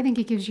 I think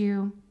it gives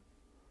you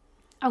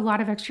a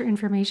lot of extra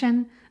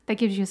information that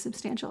gives you a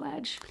substantial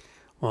edge.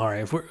 Well, all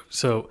right.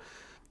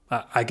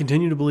 I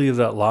continue to believe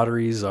that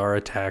lotteries are a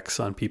tax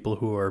on people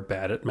who are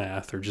bad at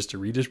math, or just a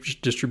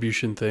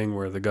redistribution thing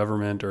where the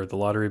government or the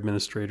lottery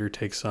administrator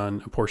takes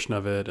on a portion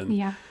of it. And,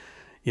 yeah.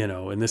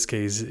 In this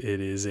case,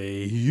 it is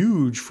a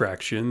huge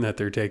fraction that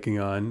they're taking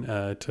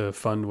on to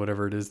fund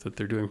whatever it is that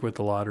they're doing with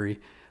the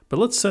lottery. But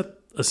let's set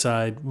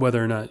aside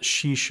whether or not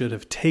she should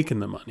have taken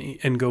the money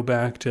and go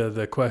back to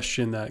the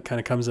question that kind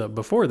of comes up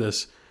before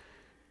this.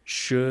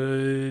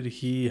 Should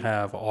he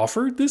have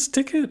offered this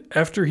ticket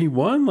after he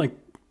won? Like,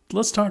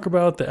 let's talk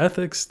about the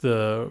ethics,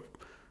 the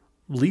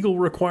legal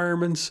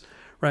requirements,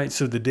 right?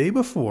 So the day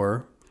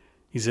before,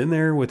 he's in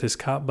there with his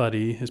cop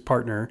buddy, his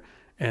partner,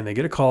 and they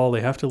get a call.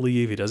 They have to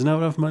leave. He doesn't have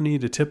enough money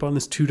to tip on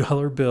this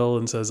 $2 bill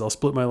and says, I'll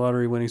split my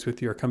lottery winnings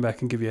with you or come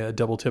back and give you a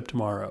double tip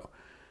tomorrow.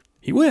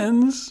 He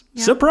wins.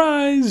 Yep.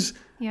 Surprise.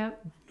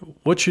 Yep.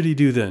 What should he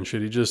do then?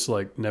 Should he just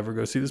like never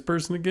go see this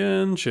person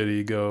again? Should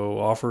he go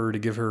offer to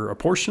give her a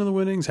portion of the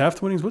winnings, half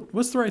the winnings?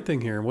 What's the right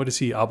thing here? And what is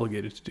he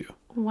obligated to do?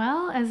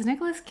 Well, as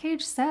Nicolas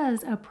Cage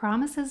says, a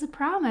promise is a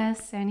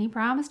promise. And he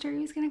promised her he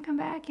was going to come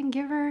back and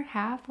give her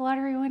half the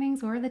lottery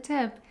winnings or the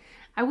tip.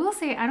 I will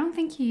say, I don't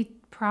think he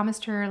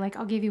promised her, like,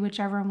 I'll give you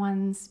whichever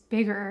one's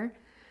bigger.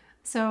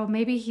 So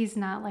maybe he's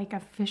not like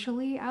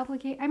officially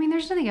obligated. I mean,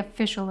 there's nothing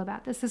official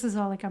about this. This is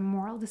all like a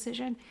moral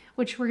decision,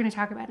 which we're going to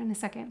talk about in a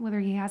second,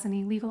 whether he has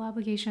any legal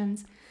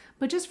obligations.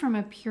 But just from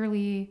a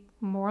purely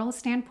moral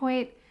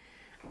standpoint,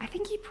 I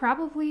think he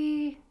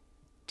probably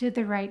did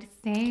the right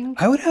thing.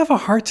 I would have a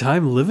hard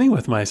time living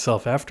with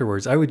myself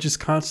afterwards. I would just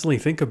constantly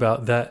think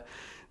about that,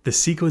 the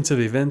sequence of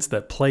events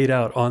that played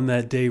out on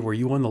that day where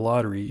you won the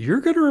lottery. You're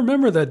going to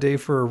remember that day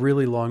for a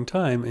really long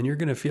time, and you're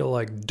going to feel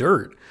like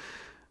dirt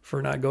for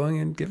not going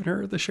and giving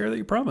her the share that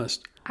you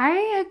promised.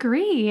 I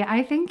agree.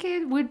 I think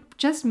it would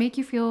just make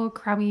you feel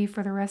crummy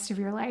for the rest of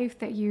your life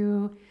that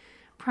you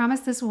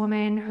promised this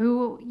woman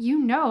who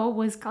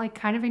was like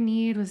kind of in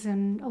need, was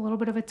in a little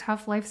bit of a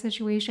tough life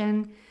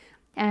situation,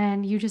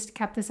 and you just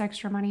kept this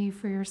extra money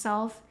for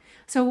yourself.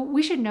 So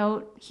we should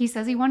note, he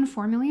says he won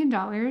 $4 million.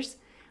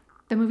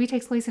 The movie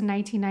takes place in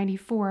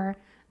 1994.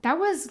 That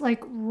was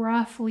like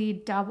roughly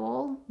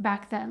double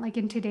back then. Like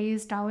in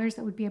today's dollars,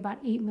 that would be about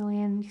 8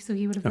 million. So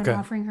he would have been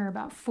offering her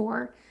about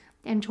 $4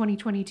 in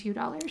 2022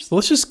 dollars. Well,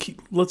 let's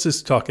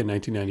just talk in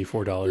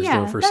 1994 dollars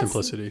though, for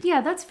simplicity.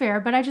 Yeah, that's fair.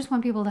 But I just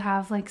want people to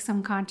have like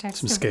some context,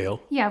 some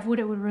scale. Of what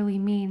it would really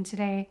mean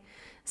today.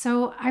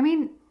 So I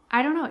mean,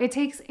 I don't know. It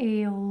takes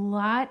a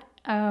lot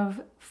of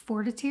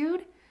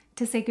fortitude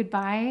to say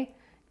goodbye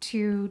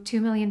to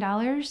 $2 million.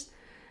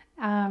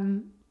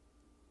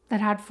 That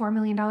had $4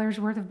 million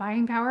worth of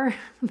buying power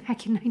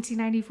back in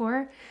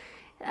 1994.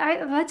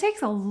 That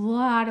takes a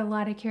lot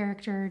of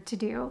character to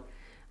do.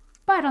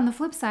 But on the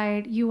flip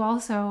side, you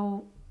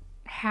also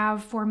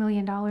have $4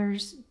 million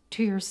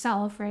to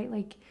yourself, right?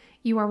 Like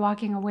you are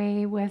walking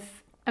away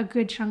with a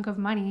good chunk of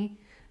money.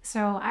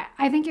 So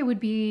I think it would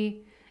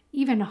be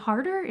even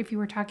harder if you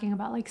were talking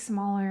about like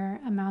smaller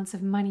amounts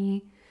of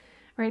money,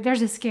 right?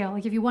 There's a scale.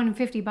 Like if you won him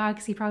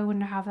 $50, he probably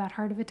wouldn't have that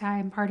hard of a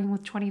time parting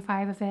with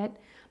 25 of it.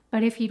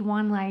 But if he'd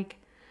won like,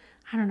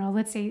 I don't know,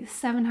 let's say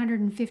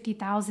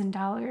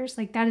 $750,000,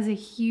 like that is a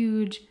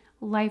huge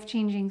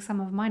life-changing sum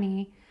of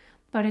money,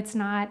 but it's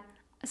not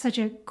such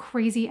a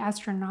crazy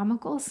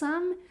astronomical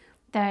sum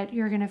that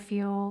you're going to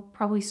feel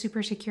probably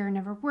super secure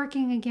never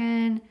working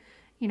again.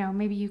 You know,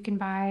 maybe you can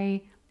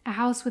buy a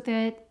house with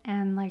it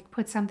and like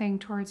put something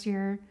towards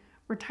your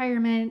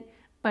retirement,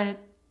 but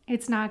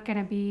it's not going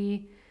to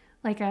be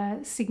like a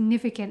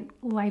significant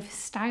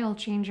lifestyle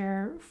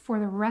changer for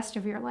the rest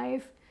of your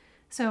life.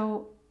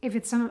 So if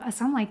it's a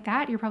sum like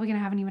that, you're probably going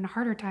to have an even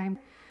harder time.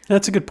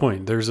 That's a good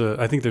point.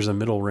 I think there's a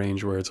middle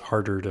range where it's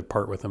harder to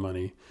part with the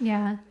money.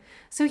 Yeah.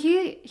 So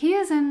he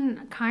is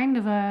in kind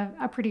of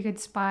a pretty good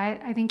spot.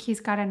 I think he's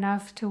got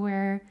enough to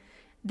where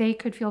they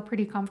could feel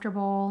pretty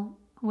comfortable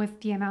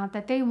with the amount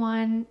that they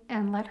won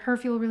and let her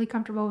feel really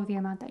comfortable with the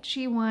amount that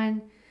she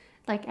won.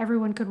 Like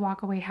everyone could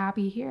walk away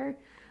happy here.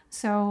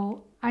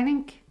 So I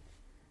think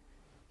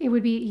it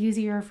would be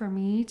easier for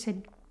me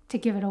to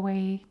give it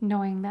away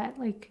knowing that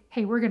like,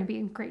 hey, we're going to be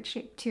in great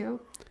shape too.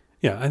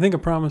 Yeah, I think a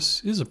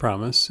promise is a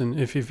promise. And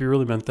if you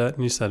really meant that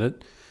and you said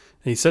it,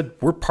 and he said,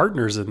 we're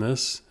partners in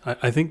this,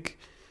 I think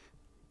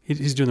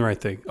he's doing the right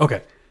thing.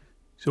 Okay.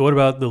 So what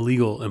about the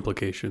legal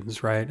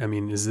implications, right? I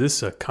mean, is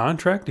this a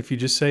contract? If you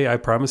just say, I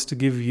promise to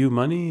give you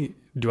money,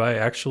 do I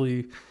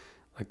actually,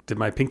 like, did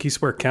my pinky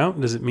swear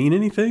count? Does it mean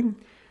anything?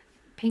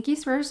 Pinky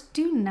swears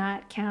do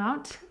not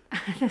count.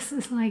 This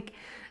is like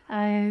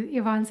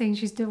Yvonne saying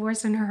she's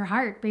divorced in her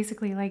heart,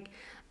 basically. Like,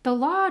 the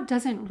law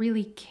doesn't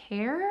really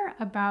care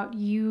about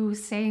you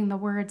saying the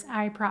words,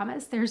 I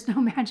promise. There's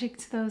no magic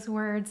to those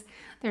words.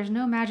 There's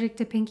no magic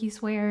to pinky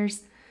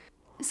swears.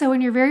 So in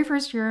your very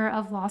first year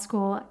of law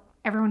school,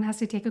 everyone has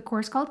to take a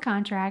course called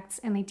contracts,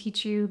 and they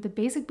teach you the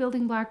basic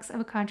building blocks of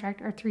a contract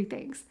are three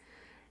things.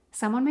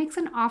 Someone makes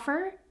an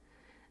offer,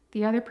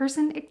 the other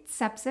person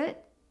accepts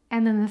it,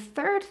 and then the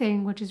third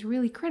thing, which is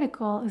really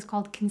critical, is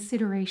called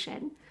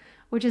consideration,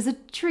 which is a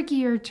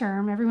trickier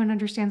term. Everyone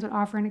understands what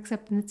offer and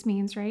acceptance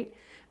means, right?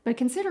 But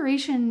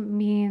consideration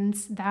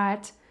means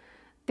that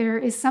there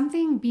is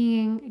something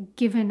being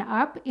given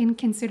up in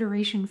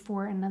consideration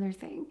for another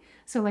thing.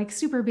 So like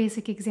super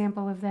basic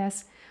example of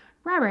this,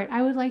 Robert,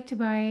 I would like to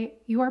buy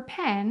your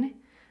pen.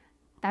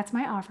 That's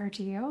my offer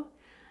to you.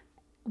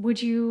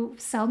 Would you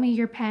sell me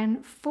your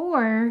pen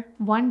for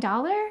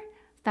 $1?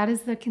 That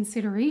is the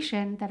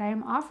consideration that I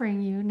am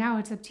offering you. Now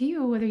it's up to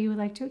you whether you would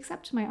like to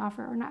accept my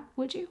offer or not.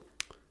 Would you?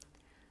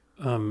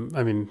 I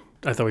mean,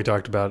 I thought we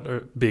talked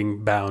about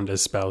being bound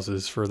as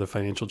spouses for the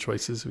financial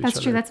choices of each other.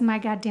 That's true. That's my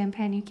goddamn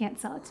pen. You can't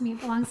sell it to me.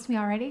 It belongs to me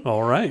already.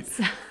 All right.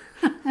 So,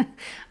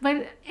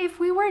 but if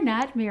we were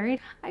not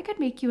married, I could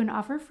make you an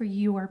offer for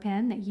your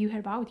pen that you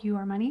had bought with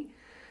your money.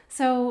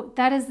 So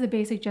that is the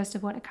basic gist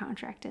of what a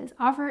contract is.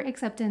 Offer,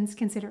 acceptance,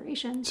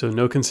 consideration. So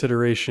no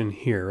consideration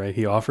here, right?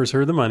 He offers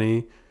her the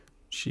money.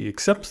 She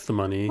accepts the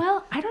money.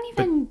 Well, I don't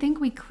even think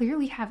we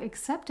clearly have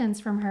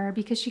acceptance from her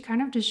because she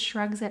kind of just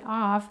shrugs it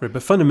off. Right,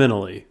 but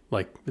fundamentally,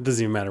 like, it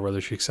doesn't even matter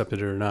whether she accepted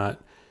it or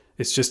not.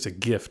 It's just a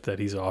gift that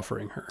he's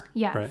offering her.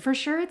 Yeah, right? For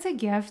sure it's a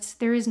gift.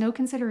 There is no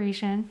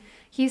consideration.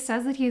 He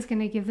says that he's going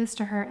to give this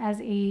to her as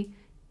a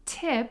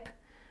tip,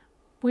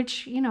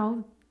 which,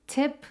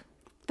 tip,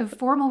 the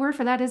formal word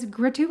for that is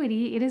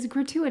gratuity. It is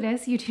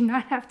gratuitous. You do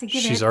not have to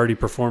give it. She's already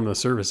performed the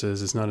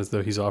services. It's not as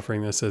though he's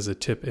offering this as a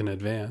tip in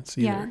advance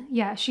either.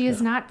 Yeah. She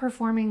is not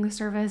performing the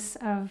service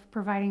of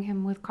providing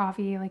him with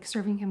coffee, like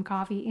serving him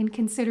coffee in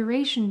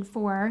consideration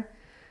for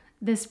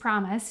this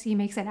promise. He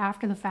makes it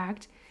after the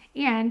fact.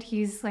 And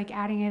he's like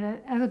adding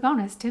it as a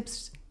bonus.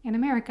 Tips in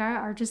America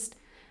are just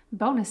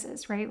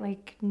bonuses, right?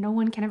 Like no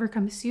one can ever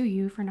come sue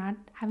you for not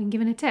having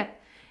given a tip.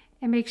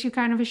 It makes you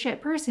kind of a shit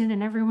person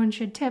and everyone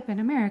should tip in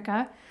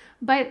America.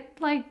 But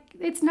like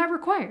it's not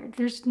required.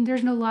 There's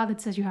no law that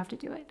says you have to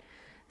do it.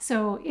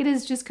 So it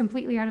is just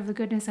completely out of the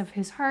goodness of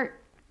his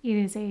heart. It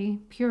is a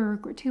pure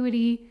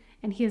gratuity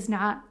and he is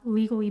not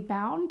legally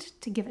bound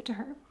to give it to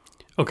her.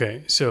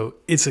 Okay, so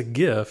it's a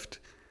gift.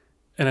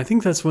 And I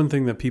think that's one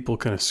thing that people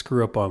kind of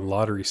screw up on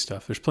lottery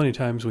stuff. There's plenty of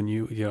times when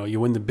you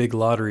win the big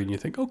lottery and you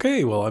think,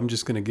 okay, well, I'm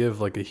just going to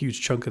give like a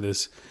huge chunk of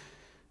this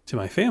to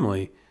my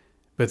family.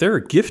 But there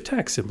are gift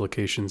tax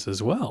implications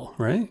as well,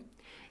 right?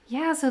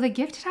 Yeah, so the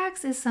gift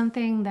tax is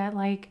something that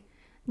like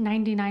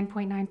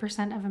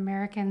 99.9% of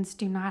Americans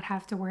do not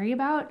have to worry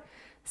about.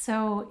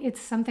 So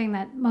it's something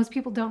that most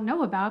people don't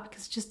know about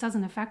because it just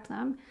doesn't affect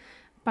them.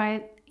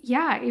 But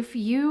yeah, if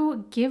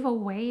you give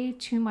away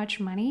too much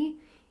money,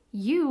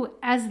 you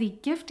as the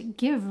gift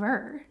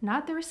giver,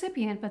 not the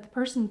recipient, but the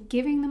person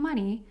giving the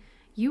money,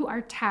 you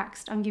are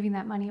taxed on giving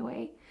that money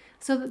away.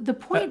 So the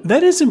point...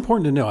 That is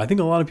important to know. I think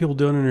a lot of people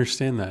don't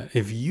understand that.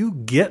 If you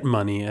get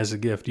money as a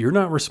gift, you're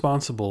not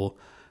responsible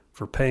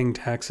for paying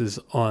taxes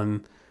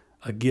on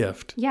a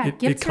gift. Yeah,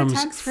 it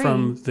comes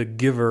from the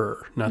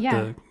giver, not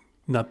the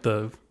not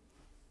the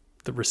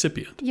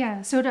recipient.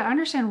 Yeah. So to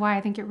understand why,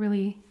 I think it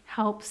really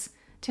helps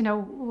to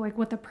know like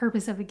what the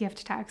purpose of the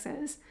gift tax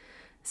is.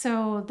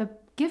 So the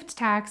gift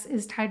tax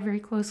is tied very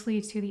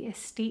closely to the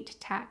estate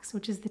tax,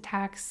 which is the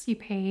tax you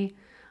pay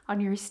on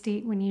your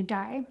estate when you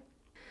die.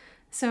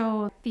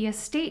 So the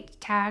estate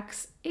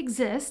tax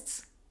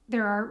exists.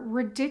 There are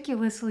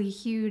ridiculously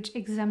huge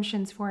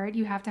exemptions for it.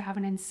 You have to have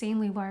an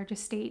insanely large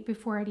estate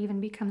before it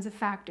even becomes a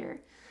factor.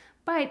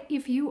 But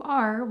if you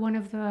are one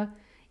of the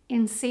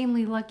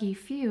insanely lucky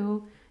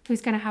few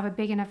who's going to have a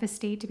big enough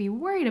estate to be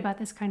worried about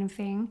this kind of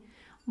thing,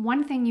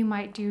 one thing you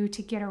might do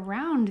to get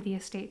around the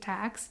estate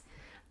tax,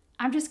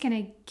 I'm just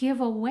going to give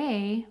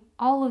away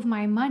all of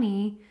my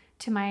money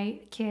to my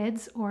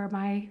kids or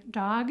my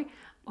dog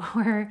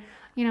or,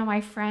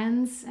 my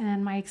friends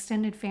and my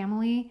extended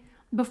family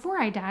before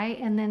I die,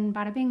 and then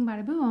bada bing,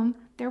 bada boom,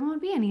 there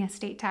won't be any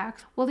estate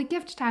tax. Well, the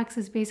gift tax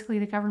is basically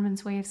the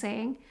government's way of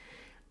saying,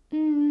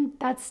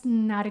 that's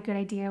not a good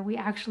idea. We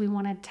actually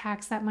want to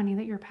tax that money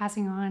that you're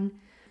passing on.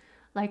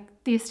 Like,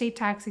 the estate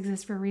tax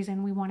exists for a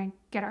reason. We want to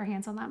get our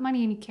hands on that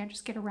money, and you can't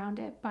just get around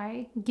it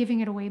by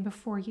giving it away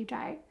before you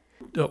die.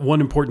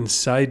 One important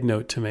side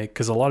note to make,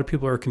 because a lot of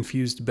people are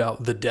confused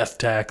about the death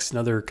tax and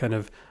other kind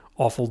of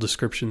awful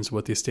descriptions of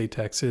what the estate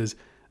tax is.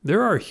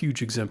 There are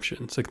huge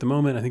exemptions. Like, the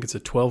moment, I think it's a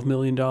 $12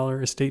 million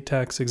estate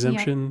tax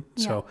exemption.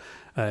 Yeah. So,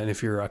 and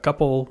if you're a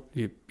couple,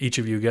 each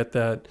of you get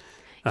that.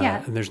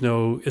 And there's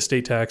no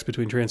estate tax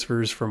between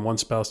transfers from one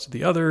spouse to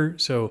the other.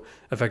 So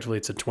effectively,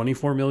 it's a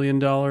 $24 million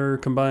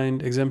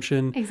combined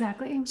exemption.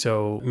 Exactly.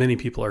 So many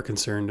people are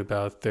concerned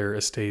about their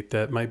estate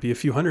that might be a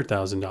few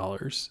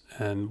 $100,000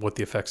 and what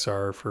the effects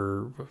are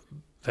for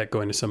that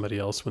going to somebody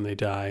else when they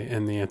die.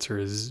 And the answer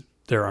is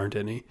there aren't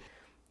any.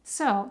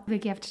 So the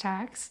gift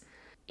tax,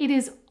 it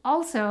is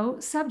also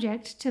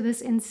subject to this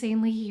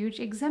insanely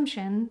huge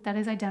exemption that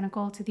is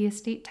identical to the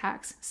estate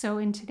tax. So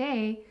in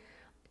today,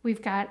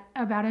 we've got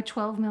about a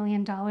 $12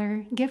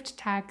 million gift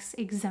tax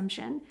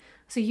exemption.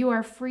 So you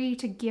are free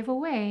to give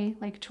away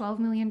like $12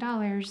 million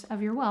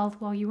of your wealth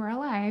while you are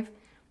alive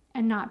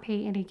and not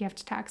pay any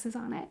gift taxes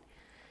on it.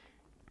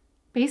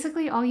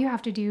 Basically, all you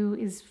have to do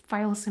is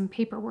file some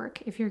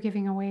paperwork if you're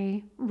giving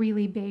away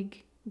really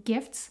big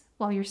gifts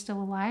while you're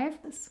still alive.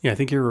 Yeah, I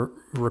think you're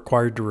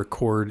required to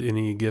record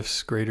any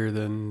gifts greater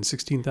than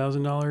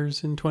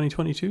 $16,000 in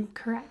 2022.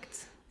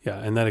 Correct. Yeah,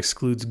 and that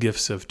excludes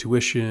gifts of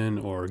tuition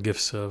or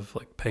gifts of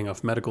like paying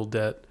off medical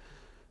debt,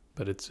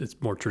 but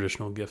it's more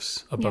traditional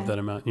gifts above that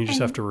amount. You just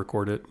have to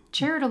record it.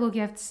 Charitable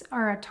gifts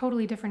are a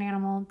totally different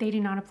animal. They do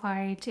not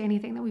apply to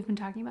anything that we've been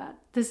talking about.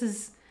 This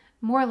is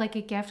more like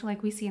a gift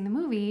like we see in the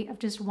movie of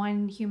just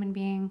one human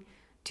being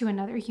to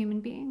another human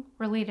being,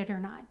 related or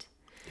not.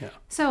 Yeah.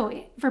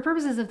 So for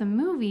purposes of the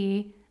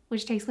movie,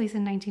 which takes place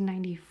in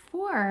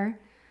 1994,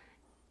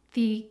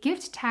 the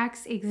gift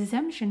tax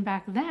exemption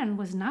back then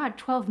was not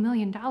 $12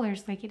 million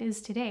like it is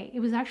today.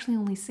 It was actually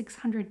only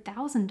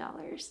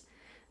 $600,000.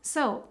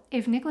 So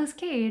if Nicolas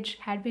Cage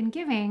had been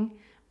giving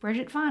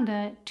Bridget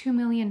Fonda $2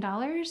 million,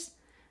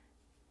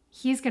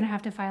 he's going to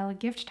have to file a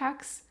gift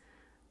tax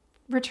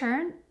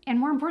return. And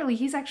more importantly,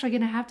 he's actually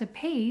going to have to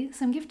pay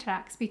some gift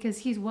tax because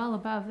he's well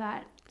above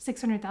that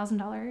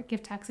 $600,000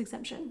 gift tax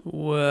exemption.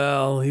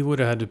 Well, he would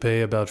have had to pay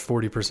about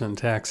 40%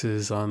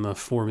 taxes on the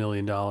 $4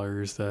 million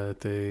that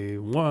they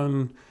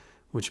won,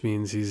 which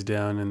means he's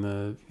down in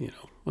the,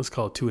 let's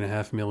call it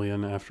 $2.5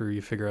 million after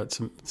you figure out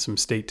some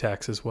state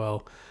tax as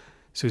well.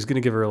 So he's going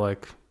to give her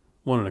like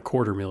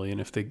 $1.25 million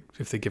if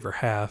they give her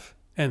half.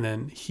 And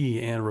then he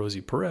and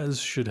Rosie Perez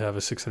should have a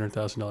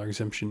 $600,000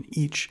 exemption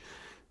each.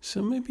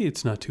 So maybe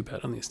it's not too bad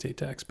on the estate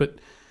tax, but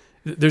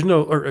there's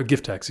no, or a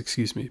gift tax,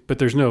 excuse me, but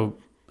there's no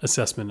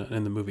assessment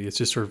in the movie. It's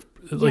just sort of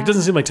like,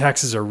 doesn't seem like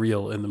taxes are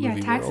real in the movie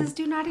world. Taxes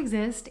do not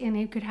exist, and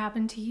it could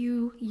happen to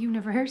you,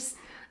 universe.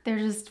 They're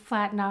just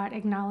flat not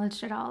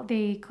acknowledged at all.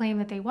 They claim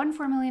that they won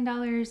 $4 million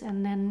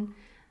and then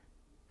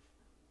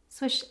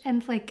swish,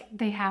 and like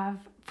they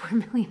have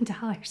 $4 million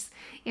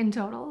in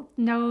total.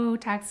 No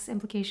tax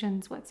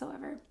implications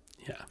whatsoever.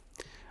 Yeah.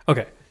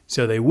 Okay.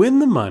 So they win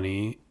the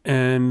money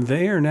and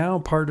they are now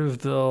part of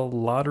the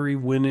lottery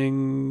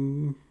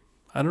winning,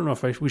 I don't know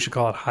if we should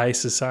call it high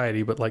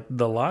society, but like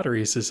the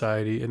lottery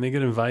society. And they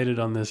get invited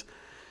on this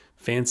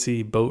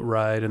fancy boat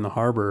ride in the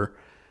harbor.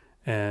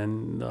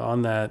 And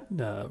on that,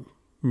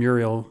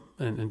 Muriel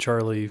and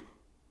Charlie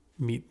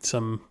meet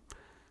some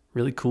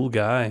really cool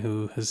guy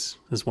who has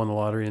won the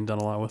lottery and done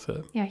a lot with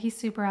it. Yeah, he's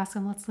super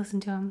awesome. Let's listen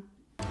to him.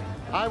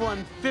 I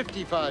won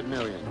 $55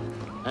 million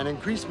and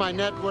increased my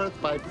net worth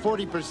by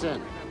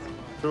 40%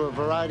 through a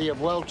variety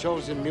of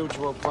well-chosen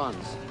mutual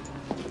funds.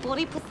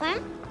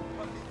 40%?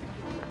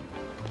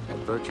 At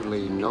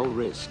virtually no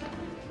risk.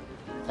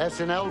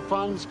 S&L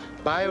funds,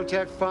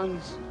 biotech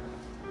funds,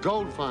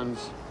 gold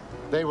funds,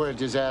 they were a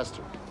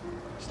disaster.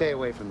 Stay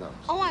away from those.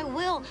 Oh, I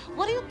will.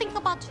 What do you think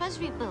about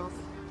treasury bills?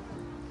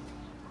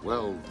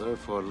 Well, they're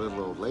for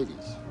little old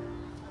ladies,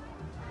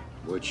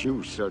 which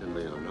you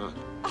certainly are not.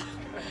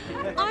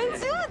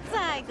 Aren't you a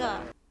tiger?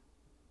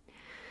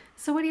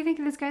 So what do you think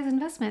of this guy's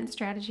investment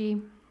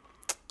strategy?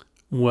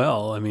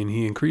 Well, I mean,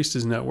 he increased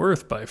his net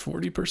worth by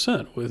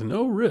 40% with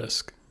no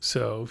risk.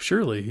 So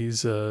surely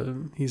he's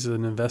an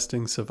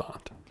investing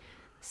savant.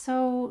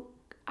 So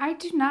I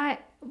do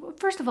not.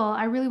 First of all,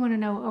 I really want to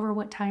know over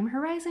what time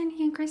horizon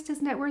he increased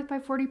his net worth by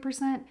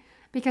 40%,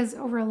 because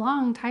over a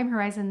long time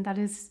horizon, that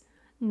is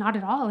not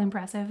at all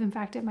impressive. In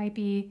fact, it might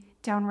be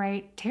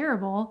downright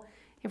terrible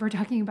if we're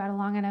talking about a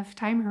long enough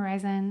time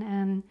horizon.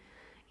 And,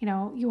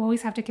 you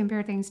always have to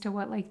compare things to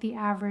what like the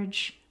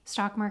average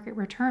stock market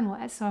return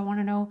was. So I want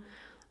to know,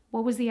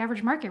 what was the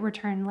average market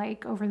return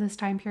like over this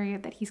time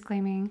period that he's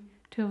claiming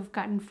to have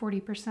gotten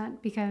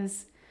 40%?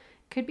 Because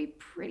it could be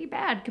pretty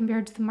bad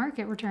compared to the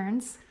market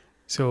returns.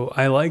 So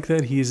I like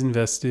that he's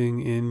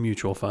investing in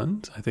mutual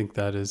funds. I think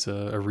that is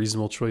a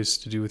reasonable choice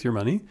to do with your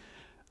money.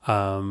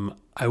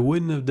 I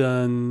wouldn't have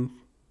done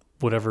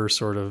whatever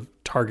sort of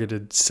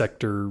targeted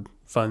sector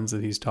funds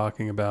that he's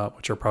talking about,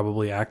 which are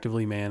probably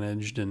actively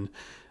managed and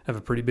have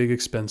a pretty big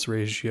expense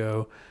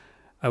ratio.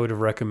 I would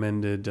have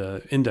recommended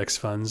index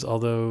funds,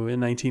 although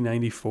in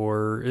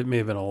 1994, it may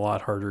have been a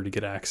lot harder to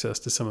get access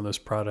to some of those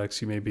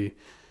products. You may be,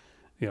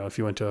 if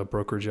you went to a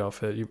brokerage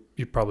outfit,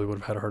 you probably would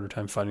have had a harder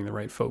time finding the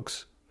right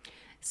folks.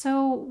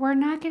 So we're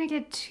not going to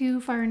get too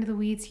far into the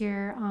weeds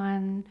here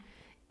on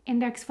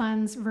index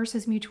funds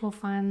versus mutual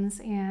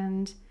funds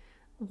and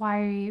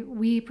why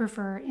we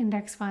prefer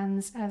index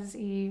funds as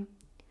a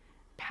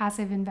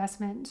passive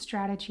investment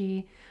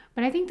strategy.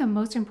 But I think the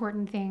most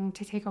important thing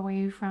to take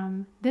away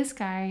from this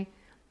guy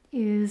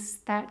is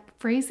that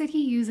phrase that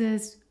he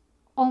uses,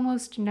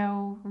 almost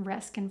no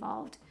risk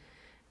involved,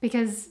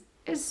 because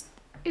it's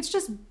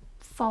just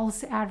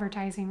false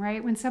advertising,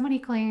 right? When somebody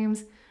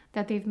claims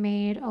that they've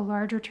made a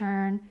large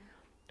return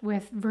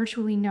with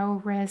virtually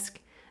no risk,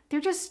 they're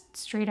just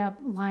straight up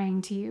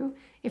lying to you.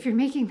 If you're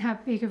making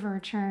that big of a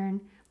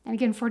return, and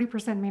again,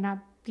 40% may not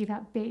be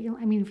that big.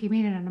 I mean, if you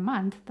made it in a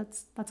month,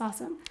 that's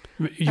awesome.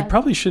 You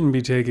probably shouldn't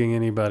be taking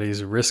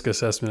anybody's risk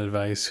assessment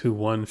advice who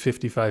won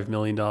 $55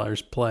 million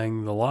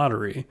playing the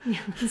lottery. Yeah,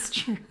 that's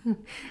true.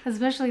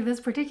 Especially this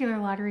particular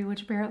lottery,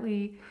 which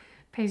apparently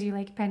pays you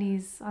like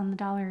pennies on the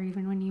dollar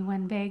even when you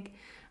win big.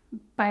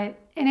 But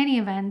in any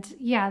event,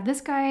 yeah, this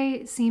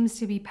guy seems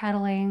to be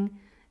peddling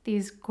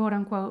these quote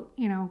unquote,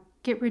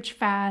 get rich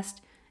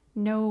fast,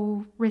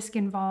 no risk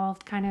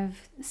involved kind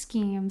of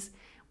schemes,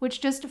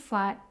 which just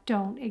flat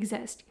don't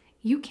exist.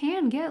 You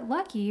can get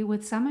lucky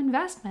with some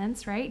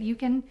investments, right? You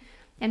can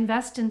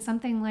invest in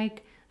something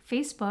like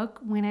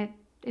Facebook when it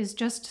is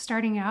just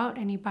starting out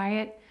and you buy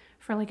it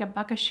for like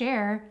 $1 a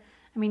share.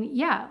 I mean,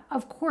 yeah,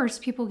 of course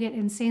people get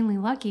insanely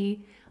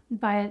lucky,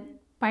 but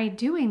by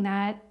doing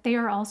that, they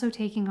are also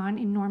taking on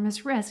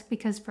enormous risk,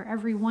 because for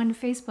every one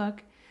Facebook,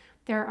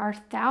 there are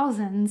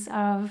thousands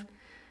of,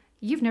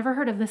 you've never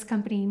heard of this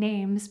company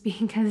names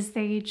because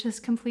they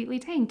just completely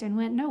tanked and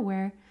went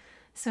nowhere.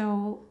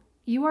 So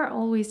you are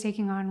always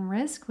taking on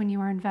risk when you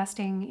are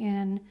investing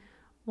in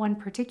one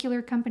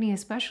particular company,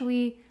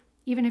 especially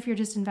even if you're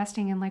just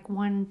investing in like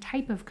one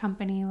type of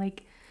company,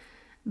 like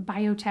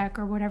biotech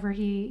or whatever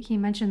he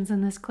mentions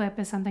in this clip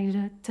is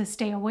something to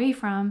stay away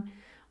from.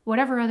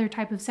 Whatever other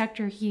type of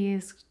sector he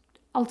is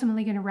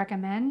ultimately going to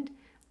recommend,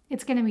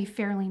 it's going to be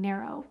fairly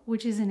narrow,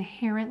 which is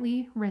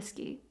inherently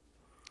risky.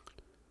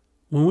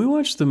 When we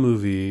watched the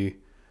movie,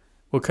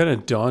 what kind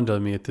of dawned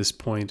on me at this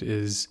point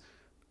is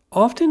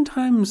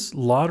oftentimes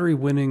lottery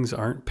winnings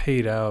aren't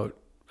paid out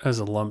as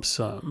a lump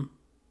sum.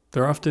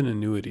 They're often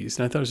annuities.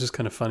 And I thought it was just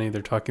kind of funny.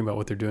 They're talking about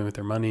what they're doing with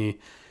their money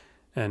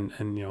and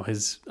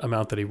his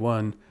amount that he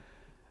won.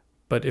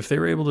 But if they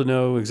were able to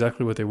know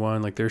exactly what they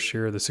won, like their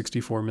share of the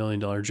 $64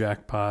 million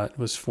jackpot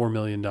was $4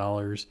 million.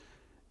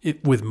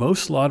 With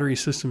most lottery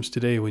systems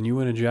today, when you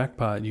win a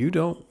jackpot, you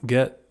don't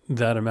get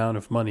that amount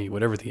of money,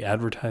 whatever the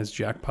advertised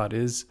jackpot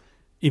is,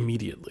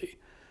 immediately.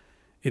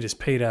 It is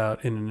paid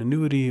out in an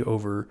annuity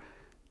over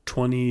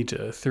 20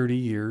 to 30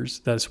 years.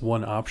 That's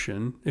one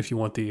option if you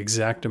want the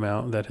exact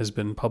amount that has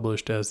been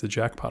published as the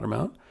jackpot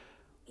amount.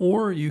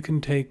 Or you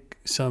can take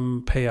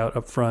some payout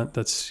up front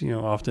that's,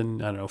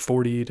 often,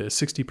 40 to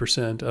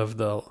 60% of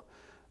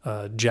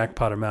the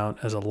jackpot amount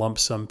as a lump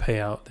sum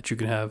payout that you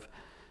can have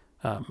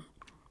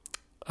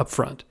up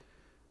front.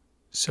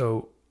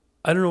 So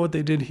I don't know what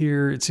they did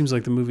here. It seems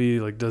like the movie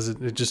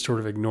it just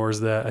sort of ignores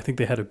that. I think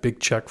they had a big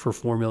check for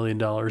 $4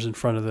 million in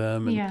front of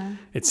them. And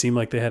It seemed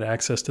like they had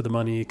access to the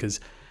money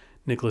because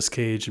Nicolas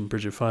Cage and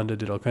Bridget Fonda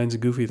did all kinds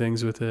of goofy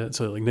things with it.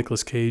 So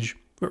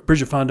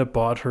Bridget Fonda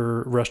bought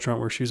her restaurant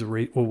where she was a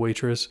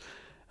waitress.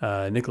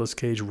 Nicolas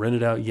Cage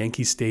rented out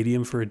Yankee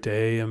Stadium for a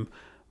day and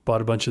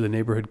bought a bunch of the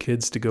neighborhood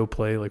kids to go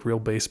play like real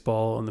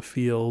baseball on the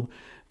field.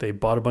 They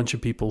bought a bunch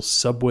of people's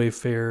subway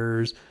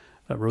fares.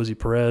 Rosie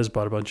Perez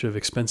bought a bunch of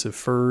expensive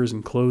furs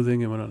and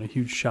clothing and went on a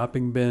huge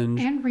shopping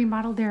binge. And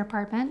remodeled their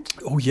apartment.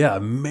 Oh yeah, a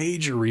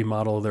major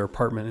remodel of their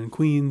apartment in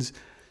Queens.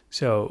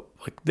 So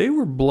they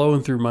were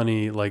blowing through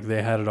money like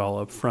they had it all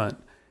up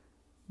front.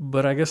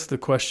 But I guess the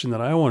question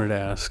that I wanted to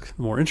ask,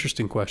 the more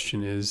interesting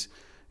question is,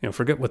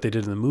 forget what they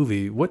did in the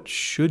movie. What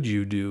should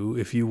you do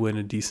if you win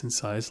a decent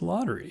sized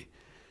lottery?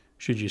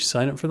 Should you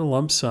sign up for the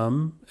lump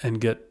sum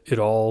and get it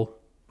all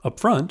up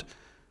front,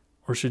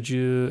 or should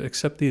you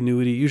accept the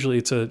annuity? Usually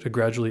it's a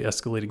gradually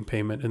escalating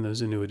payment in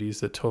those annuities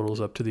that totals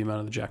up to the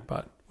amount of the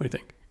jackpot. What do you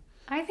think?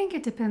 I think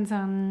it depends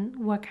on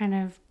what kind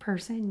of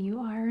person you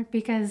are,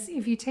 because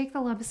if you take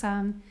the lump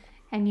sum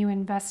and you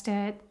invest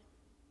it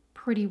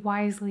pretty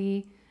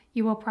wisely,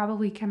 you will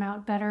probably come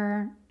out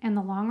better in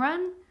the long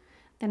run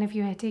than if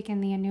you had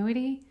taken the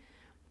annuity.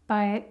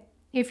 But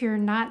if you're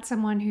not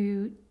someone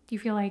who you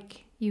feel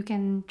like you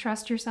can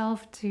trust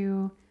yourself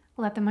to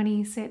let the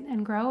money sit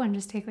and grow and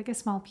just take like a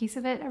small piece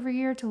of it every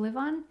year to live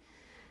on,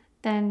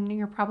 then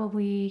you're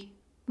probably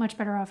much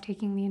better off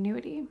taking the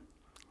annuity.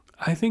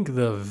 I think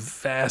the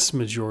vast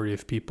majority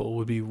of people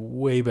would be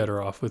way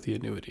better off with the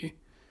annuity.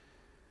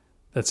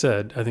 That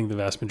said, I think the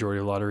vast majority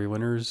of lottery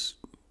winners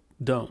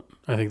don't.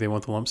 I think they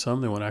want the lump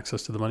sum. They want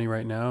access to the money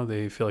right now.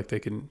 They feel like they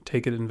can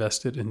take it,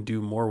 invest it, and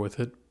do more with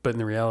it. But in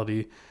the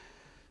reality,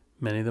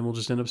 many of them will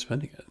just end up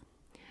spending it.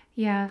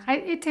 Yeah,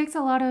 it takes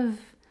a lot of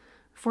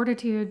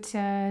fortitude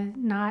to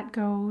not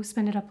go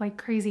spend it up like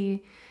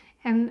crazy.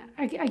 And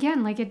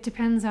again, like it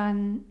depends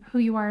on who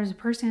you are as a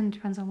person,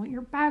 depends on what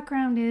your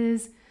background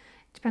is,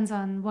 depends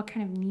on what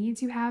kind of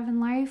needs you have in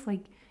life.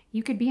 Like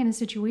you could be in a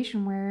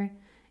situation where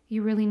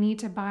you really need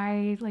to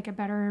buy like a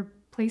better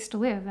place to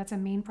live. That's a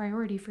main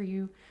priority for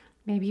you.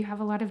 Maybe you have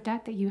a lot of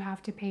debt that you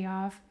have to pay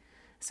off.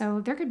 So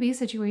there could be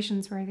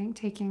situations where I think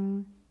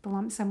taking the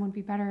lump sum would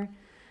be better.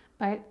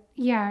 But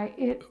yeah,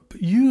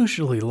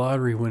 usually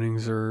lottery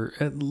winnings are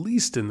at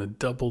least in the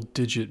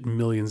double-digit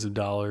millions of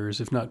dollars,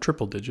 if not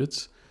triple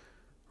digits,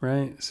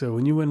 right? So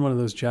when you win one of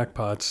those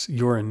jackpots,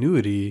 your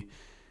annuity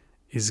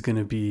is going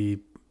to be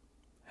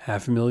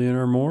 $500,000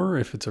 or more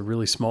if it's a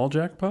really small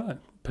jackpot.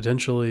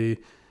 Potentially,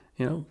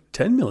 $10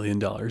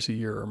 million a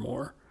year or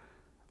more.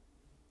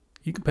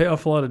 You can pay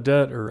off a lot of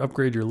debt or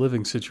upgrade your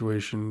living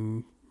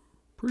situation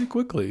pretty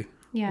quickly.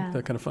 Yeah, with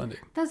that kind of funding.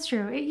 That's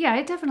true.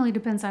 It definitely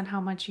depends on how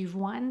much you've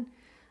won.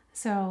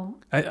 So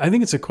I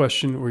think it's a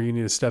question where you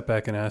need to step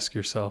back and ask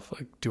yourself,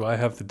 like, do I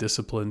have the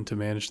discipline to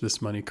manage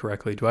this money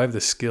correctly? Do I have the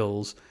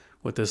skills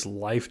with this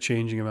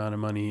life-changing amount of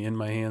money in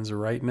my hands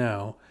right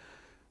now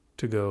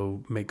to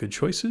go make good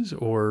choices?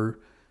 Or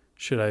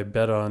should I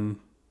bet on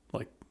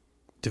like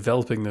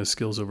developing those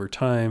skills over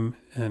time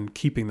and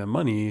keeping the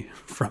money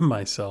from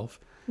myself?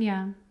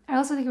 Yeah. I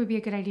also think it would be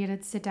a good idea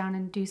to sit down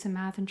and do some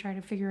math and try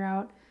to figure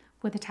out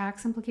what the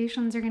tax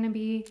implications are going to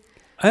be.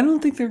 I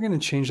don't think they're going to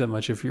change that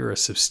much if you're a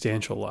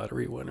substantial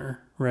lottery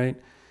winner, right?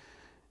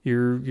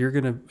 You're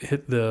going to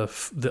hit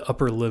the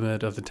upper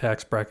limit of the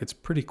tax brackets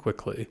pretty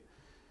quickly,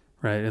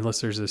 right?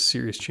 Unless there's a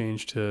serious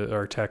change to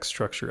our tax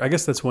structure. I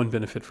guess that's one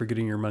benefit for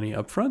getting your money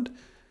up front.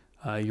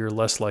 You're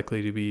less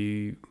likely to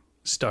be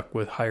stuck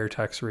with higher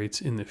tax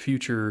rates in the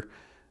future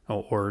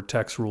or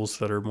tax rules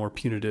that are more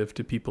punitive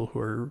to people who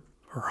are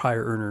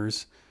higher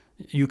earners.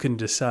 You can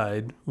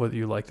decide whether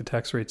you like the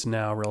tax rates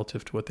now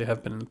relative to what they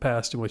have been in the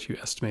past and what you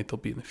estimate they'll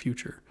be in the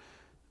future.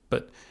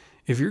 But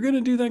if you're going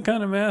to do that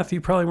kind of math, you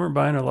probably weren't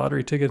buying a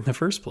lottery ticket in the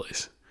first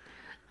place.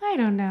 I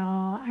don't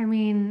know. I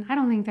mean, I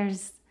don't think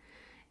there's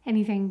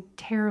anything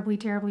terribly,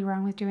 terribly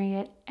wrong with doing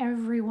it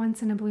every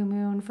once in a blue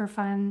moon for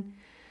fun.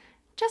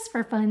 Just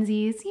for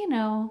funsies,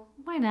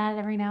 why not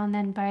every now and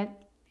then? But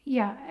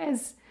yeah,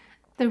 as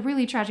the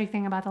really tragic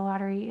thing about the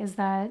lottery is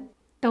that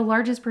the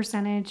largest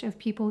percentage of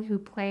people who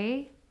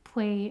play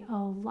a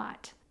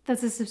lot.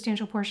 That's a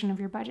substantial portion of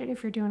your budget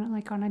if you're doing it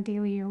like on a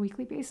daily or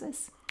weekly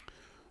basis.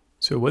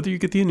 So whether you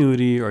get the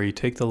annuity or you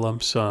take the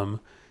lump sum,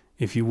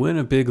 if you win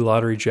a big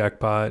lottery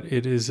jackpot,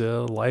 it is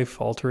a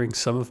life-altering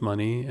sum of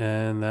money,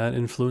 and that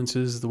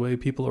influences the way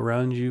people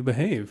around you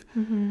behave.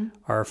 Mm-hmm.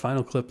 Our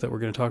final clip that we're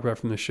going to talk about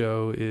from the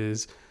show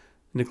is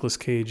Nicolas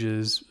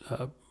Cage's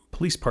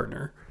police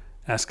partner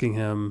asking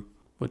him,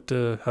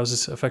 how's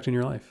this affecting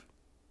your life?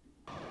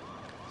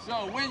 So,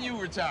 when you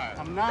retire?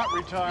 I'm not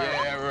retiring.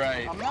 Yeah,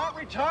 right. I'm not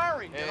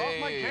retiring. Get off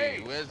my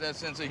case. Where's that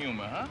sense of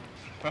humor,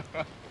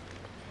 huh?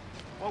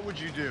 What would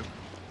you do?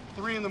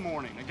 3 in the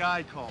morning, a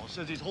guy calls,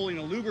 says he's holding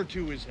a Luger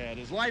to his head.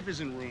 His life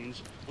is in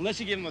ruins. Unless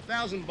you give him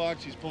 $1,000,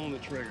 he's pulling the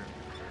trigger.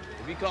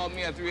 If he called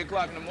me at 3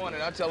 o'clock in the morning,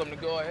 I'd tell him to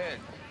go ahead.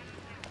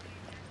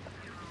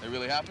 It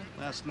really happened?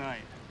 Last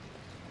night.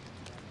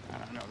 I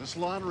don't know, this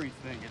lottery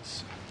thing,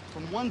 it's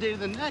from one day to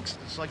the next.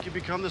 It's like you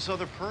become this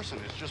other person.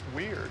 It's just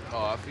weird.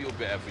 Oh, I feel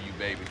bad for you,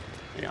 baby.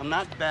 Hey, I'm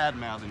not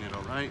bad-mouthing it,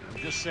 all right? I'm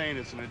just saying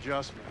it's an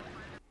adjustment.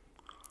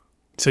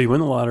 So you win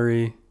the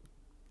lottery.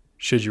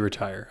 Should you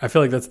retire? I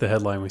feel like that's the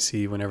headline we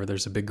see whenever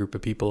there's a big group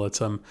of people at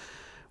some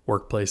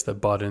workplace that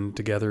bought in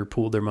together,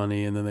 pooled their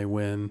money, and then they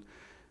win.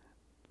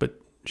 But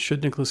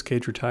should Nicolas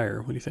Cage retire?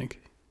 What do you think?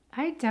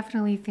 I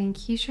definitely think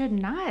he should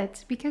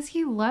not, because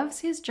he loves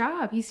his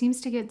job. He seems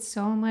to get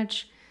so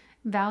much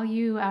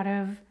value out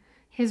of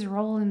his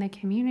role in the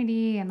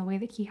community and the way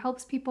that he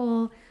helps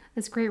people,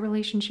 this great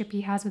relationship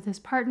he has with his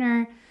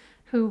partner,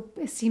 who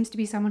seems to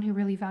be someone who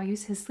really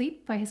values his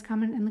sleep by his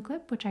comment in the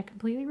clip, which I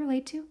completely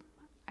relate to.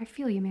 I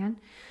feel you, man.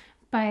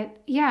 But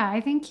yeah,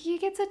 I think he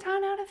gets a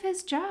ton out of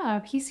his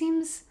job. He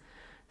seems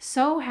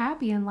so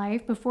happy in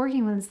life before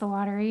he wins the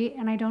lottery,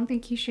 and I don't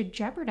think he should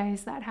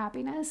jeopardize that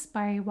happiness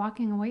by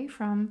walking away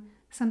from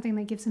something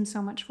that gives him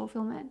so much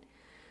fulfillment.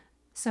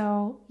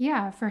 So,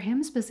 yeah, for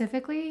him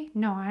specifically,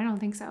 no, I don't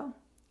think so.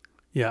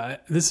 Yeah,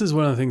 this is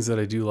one of the things that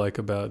I do like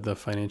about the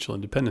financial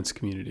independence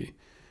community,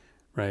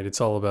 right? It's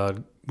all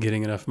about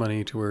getting enough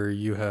money to where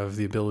you have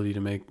the ability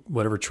to make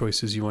whatever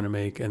choices you want to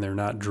make, and they're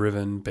not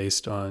driven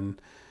based on,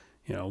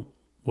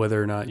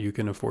 whether or not you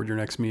can afford your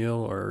next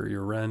meal or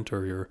your rent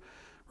or your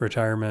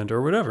retirement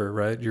or whatever,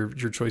 right? Your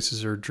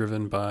choices are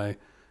driven by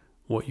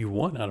what you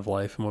want out of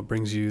life and what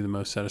brings you the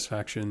most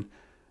satisfaction.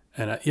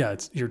 And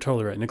you're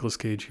totally right. Nicolas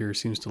Cage here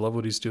seems to love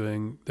what he's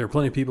doing. There are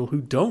plenty of people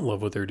who don't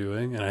love what they're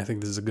doing, and I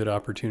think this is a good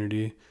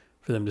opportunity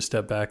for them to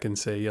step back and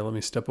say, "Yeah, let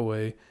me step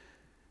away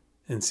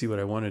and see what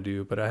I want to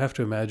do." But I have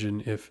to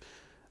imagine if,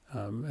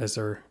 as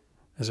our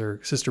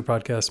sister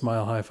podcast,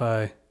 Mile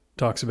Hi-Fi,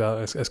 talks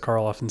about, as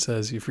Carl often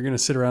says, if you're going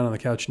to sit around on the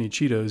couch and eat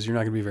Cheetos, you're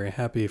not going to be very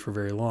happy for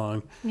very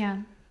long.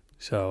 Yeah.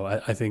 So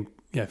I think,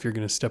 if you're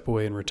going to step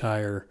away and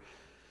retire,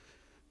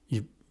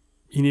 you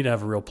need to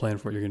have a real plan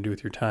for what you're going to do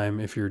with your time.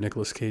 If you're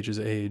Nicolas Cage's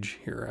age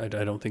here, I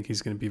don't think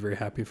he's going to be very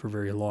happy for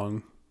very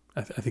long.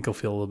 I think he'll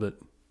feel a little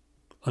bit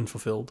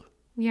unfulfilled.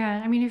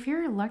 Yeah, I mean, if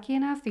you're lucky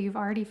enough that you've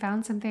already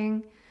found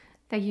something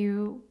that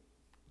you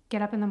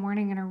get up in the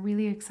morning and are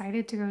really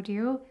excited to go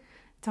do,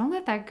 don't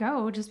let that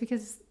go just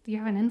because you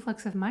have an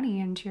influx of money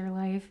into your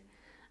life.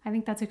 I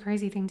think that's a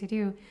crazy thing to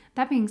do.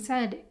 That being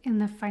said, in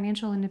the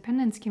financial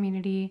independence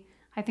community,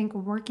 I think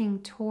working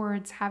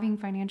towards having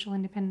financial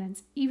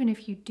independence, even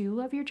if you do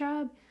love your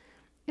job,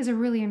 is a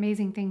really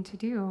amazing thing to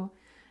do.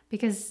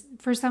 Because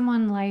for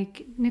someone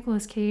like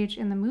Nicolas Cage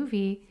in the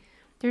movie,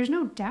 there's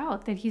no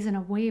doubt that he's in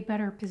a way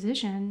better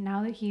position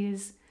now that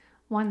he's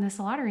won this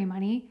lottery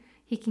money.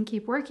 He can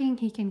keep working,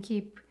 he can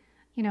keep,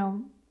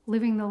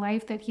 living the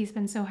life that he's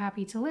been so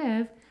happy to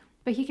live,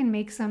 but he can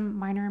make some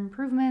minor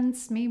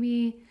improvements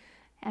maybe.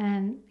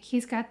 And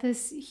he's got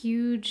this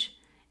huge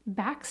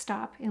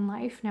backstop in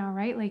life now,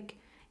 right? Like,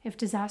 if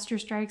disaster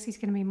strikes, he's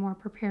going to be more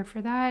prepared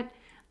for that.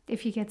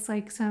 If he gets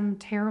like some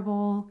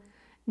terrible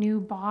new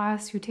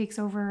boss who takes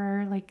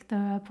over like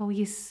the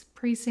police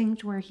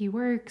precinct where he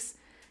works,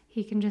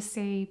 he can just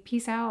say,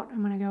 "Peace out,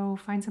 I'm going to go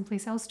find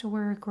someplace else to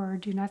work," or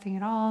do nothing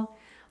at all.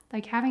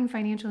 Like, having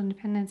financial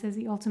independence is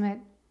the ultimate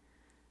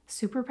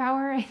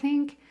superpower, I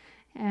think.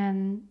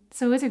 And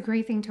so it's a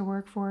great thing to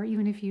work for,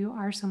 even if you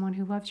are someone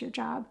who loves your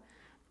job.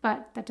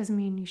 But that doesn't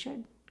mean you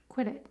should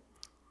quit it.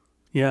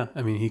 Yeah,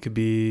 I mean, he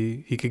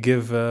could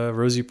give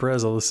Rosie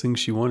Perez all those things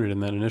she wanted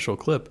in that initial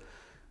clip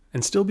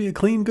and still be a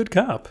clean, good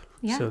cop.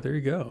 Yeah. So there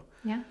you go.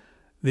 Yeah.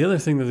 The other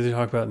thing that they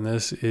talk about in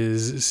this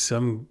is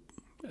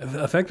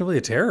effectively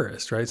a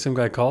terrorist, right? Some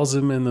guy calls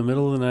him in the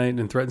middle of the night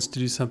and threatens to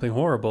do something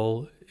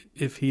horrible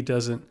if he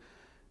doesn't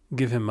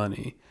give him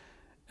money.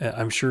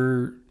 I'm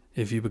sure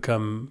if you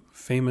become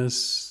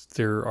famous,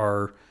 there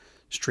are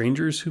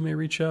strangers who may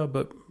reach out,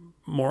 but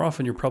more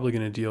often you're probably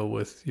going to deal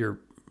with your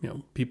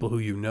people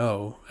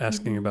who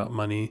asking about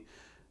money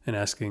and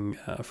asking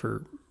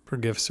for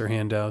gifts or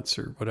handouts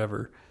or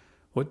whatever.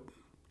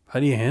 How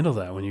do you handle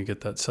that when you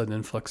get that sudden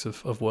influx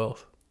of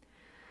wealth?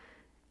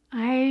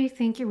 I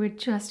think it would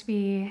just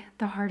be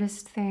the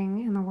hardest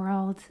thing in the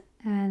world.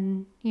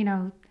 And,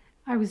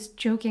 I was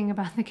joking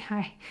about the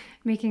guy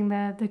making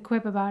the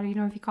quip about,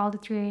 if he called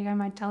at 3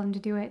 a.m., I'd tell him to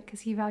do it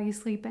because he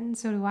values sleep and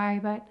so do I.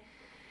 But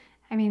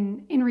I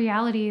mean, in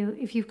reality,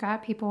 if you've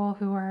got people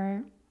who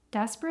are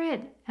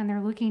desperate and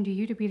they're looking to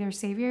you to be their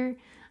savior,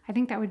 I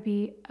think that would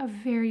be a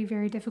very,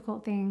 very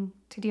difficult thing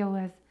to deal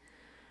with.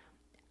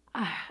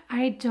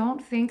 I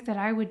don't think that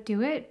I would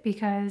do it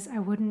because I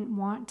wouldn't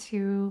want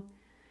to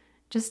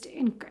just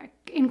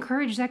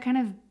encourage that kind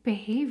of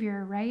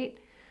behavior, right?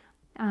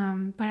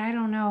 But I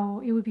don't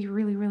know. It would be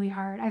really, really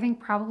hard. I think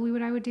probably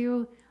what I would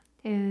do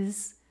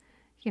is,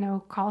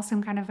 call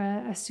some kind of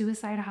a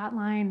suicide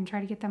hotline and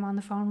try to get them on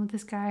the phone with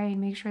this guy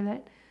and make sure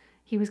that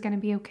he was going to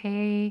be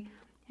okay.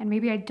 And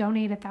maybe I'd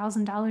donate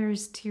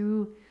 $1,000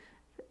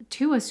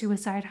 to a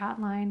suicide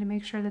hotline to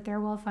make sure that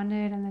they're well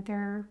funded and that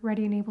they're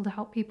ready and able to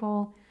help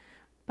people.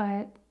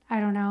 But I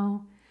don't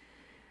know,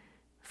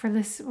 for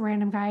this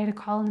random guy to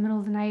call in the middle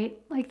of the night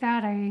like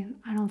that, I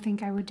don't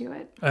think I would do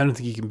it. I don't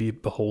think you can be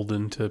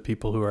beholden to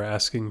people who are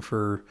asking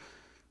for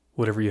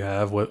whatever you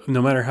have,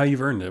 no matter how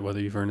you've earned it, whether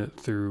you've earned it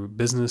through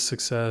business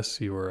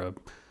success, you were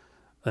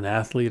an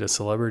athlete, a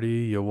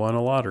celebrity, you won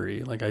a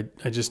lottery. Like,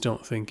 I just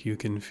don't think you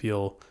can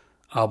feel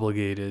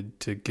obligated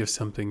to give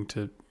something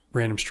to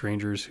random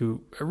strangers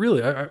who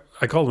really,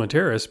 I call him a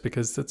terrorist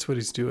because that's what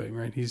he's doing,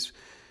 right?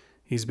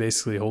 He's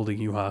basically holding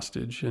you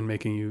hostage and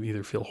making you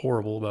either feel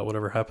horrible about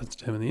whatever happens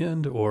to him in the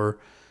end or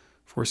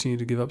forcing you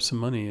to give up some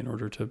money in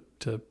order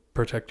to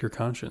protect your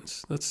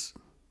conscience. That's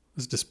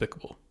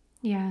despicable.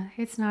 Yeah,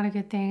 it's not a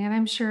good thing. And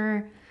I'm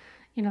sure,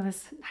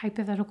 this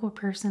hypothetical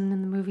person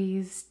in the movie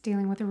is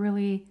dealing with a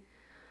really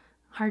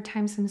hard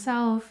times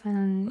himself.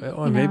 And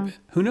maybe,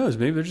 who knows?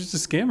 Maybe they're just a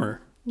scammer.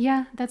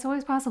 Yeah, that's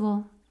always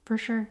possible, for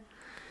sure.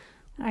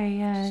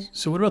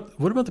 So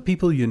what about the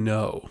people you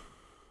know?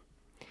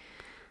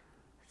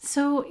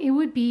 So it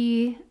would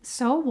be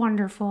so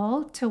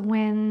wonderful to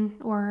win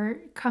or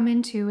come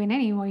into, in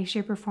any way,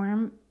 shape, or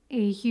form,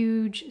 a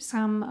huge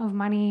sum of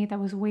money that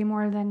was way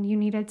more than you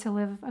needed to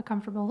live a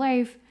comfortable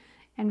life,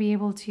 and be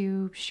able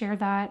to share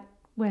that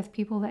with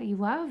people that you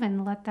love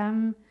and let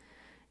them,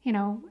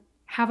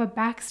 have a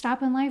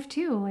backstop in life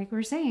too. Like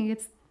we're saying,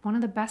 it's one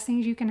of the best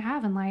things you can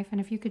have in life.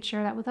 And if you could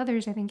share that with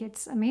others, I think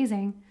it's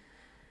amazing.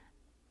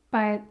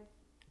 But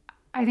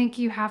I think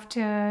you have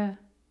to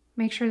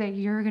make sure that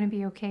you're going to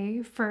be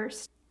okay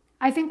first.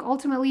 I think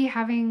ultimately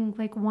having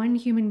like one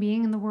human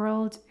being in the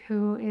world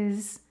who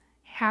is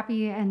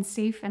happy and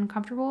safe and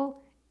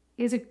comfortable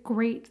is a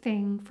great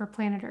thing for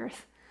planet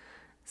Earth.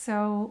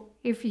 So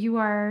if you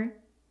are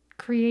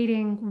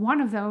creating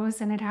one of those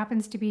and it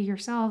happens to be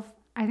yourself,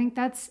 I think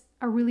that's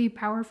a really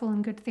powerful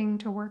and good thing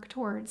to work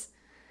towards.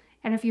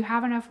 And if you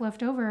have enough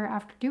left over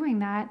after doing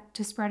that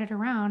to spread it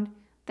around,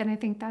 then I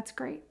think that's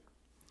great.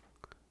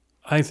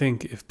 I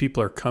think if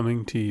people are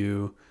coming to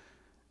you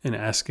and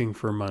asking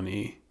for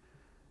money,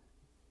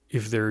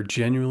 if they're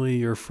genuinely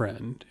your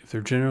friend, if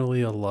they're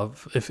genuinely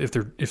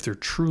if they're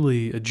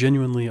truly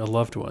genuinely a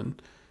loved one,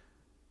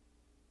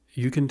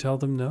 you can tell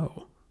them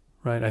no,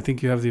 right? I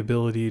think you have the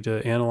ability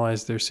to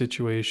analyze their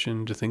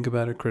situation, to think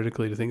about it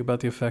critically, to think about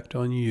the effect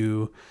on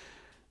you.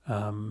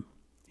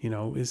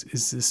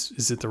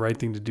 Is it the right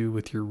thing to do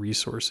with your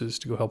resources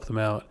to go help them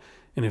out?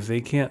 And if they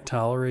can't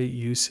tolerate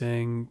you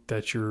saying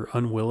that you're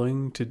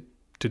unwilling to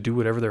do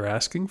whatever they're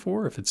asking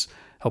for, if it's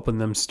helping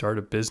them start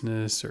a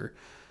business or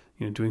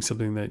doing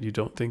something that you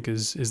don't think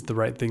is the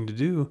right thing to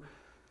do,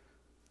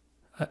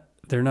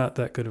 they're not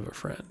that good of a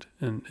friend,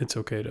 and it's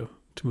okay to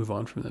move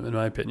on from them, in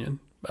my opinion.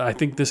 I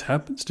think this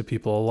happens to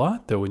people a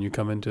lot, though. When you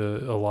come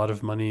into a lot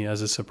of money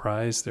as a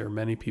surprise, there are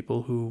many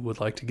people who would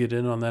like to get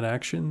in on that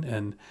action,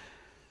 and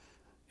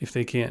if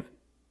they can't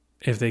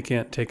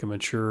take a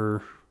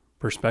mature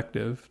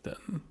perspective,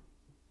 then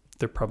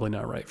they're probably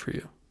not right for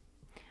you.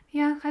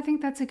 Yeah, I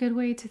think that's a good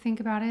way to think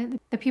about it.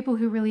 The people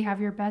who really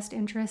have your best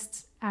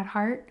interests at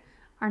heart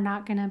are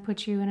not going to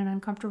put you in an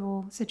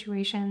uncomfortable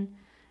situation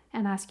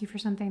and ask you for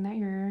something that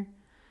you're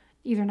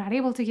either not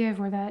able to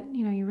give or that,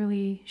 you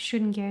really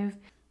shouldn't give.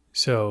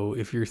 So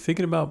if you're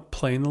thinking about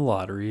playing the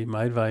lottery,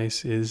 my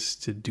advice is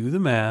to do the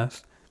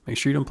math. Make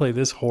sure you don't play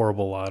this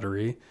horrible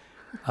lottery.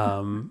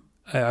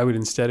 I would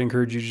instead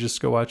encourage you to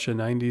just go watch a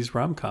 90s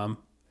rom-com.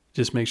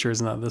 Just make sure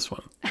it's not this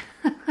one.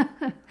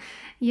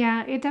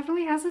 Yeah, it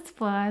definitely has its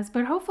flaws,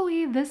 but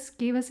hopefully this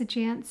gave us a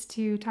chance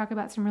to talk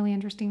about some really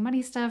interesting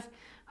money stuff.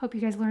 Hope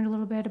you guys learned a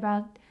little bit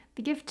about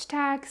the gift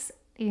tax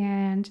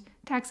and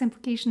tax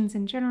implications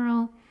in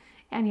general.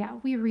 And yeah,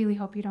 we really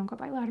hope you don't go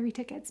buy lottery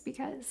tickets,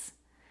 because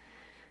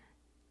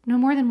no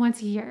more than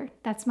once a year.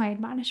 That's my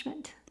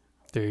admonishment.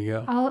 There you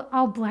go.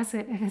 I'll bless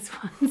it if it's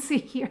once a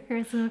year.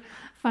 It's a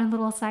fun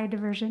little side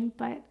diversion,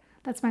 but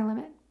that's my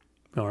limit.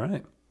 All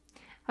right.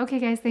 Okay,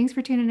 guys, thanks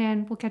for tuning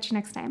in. We'll catch you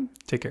next time.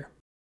 Take care.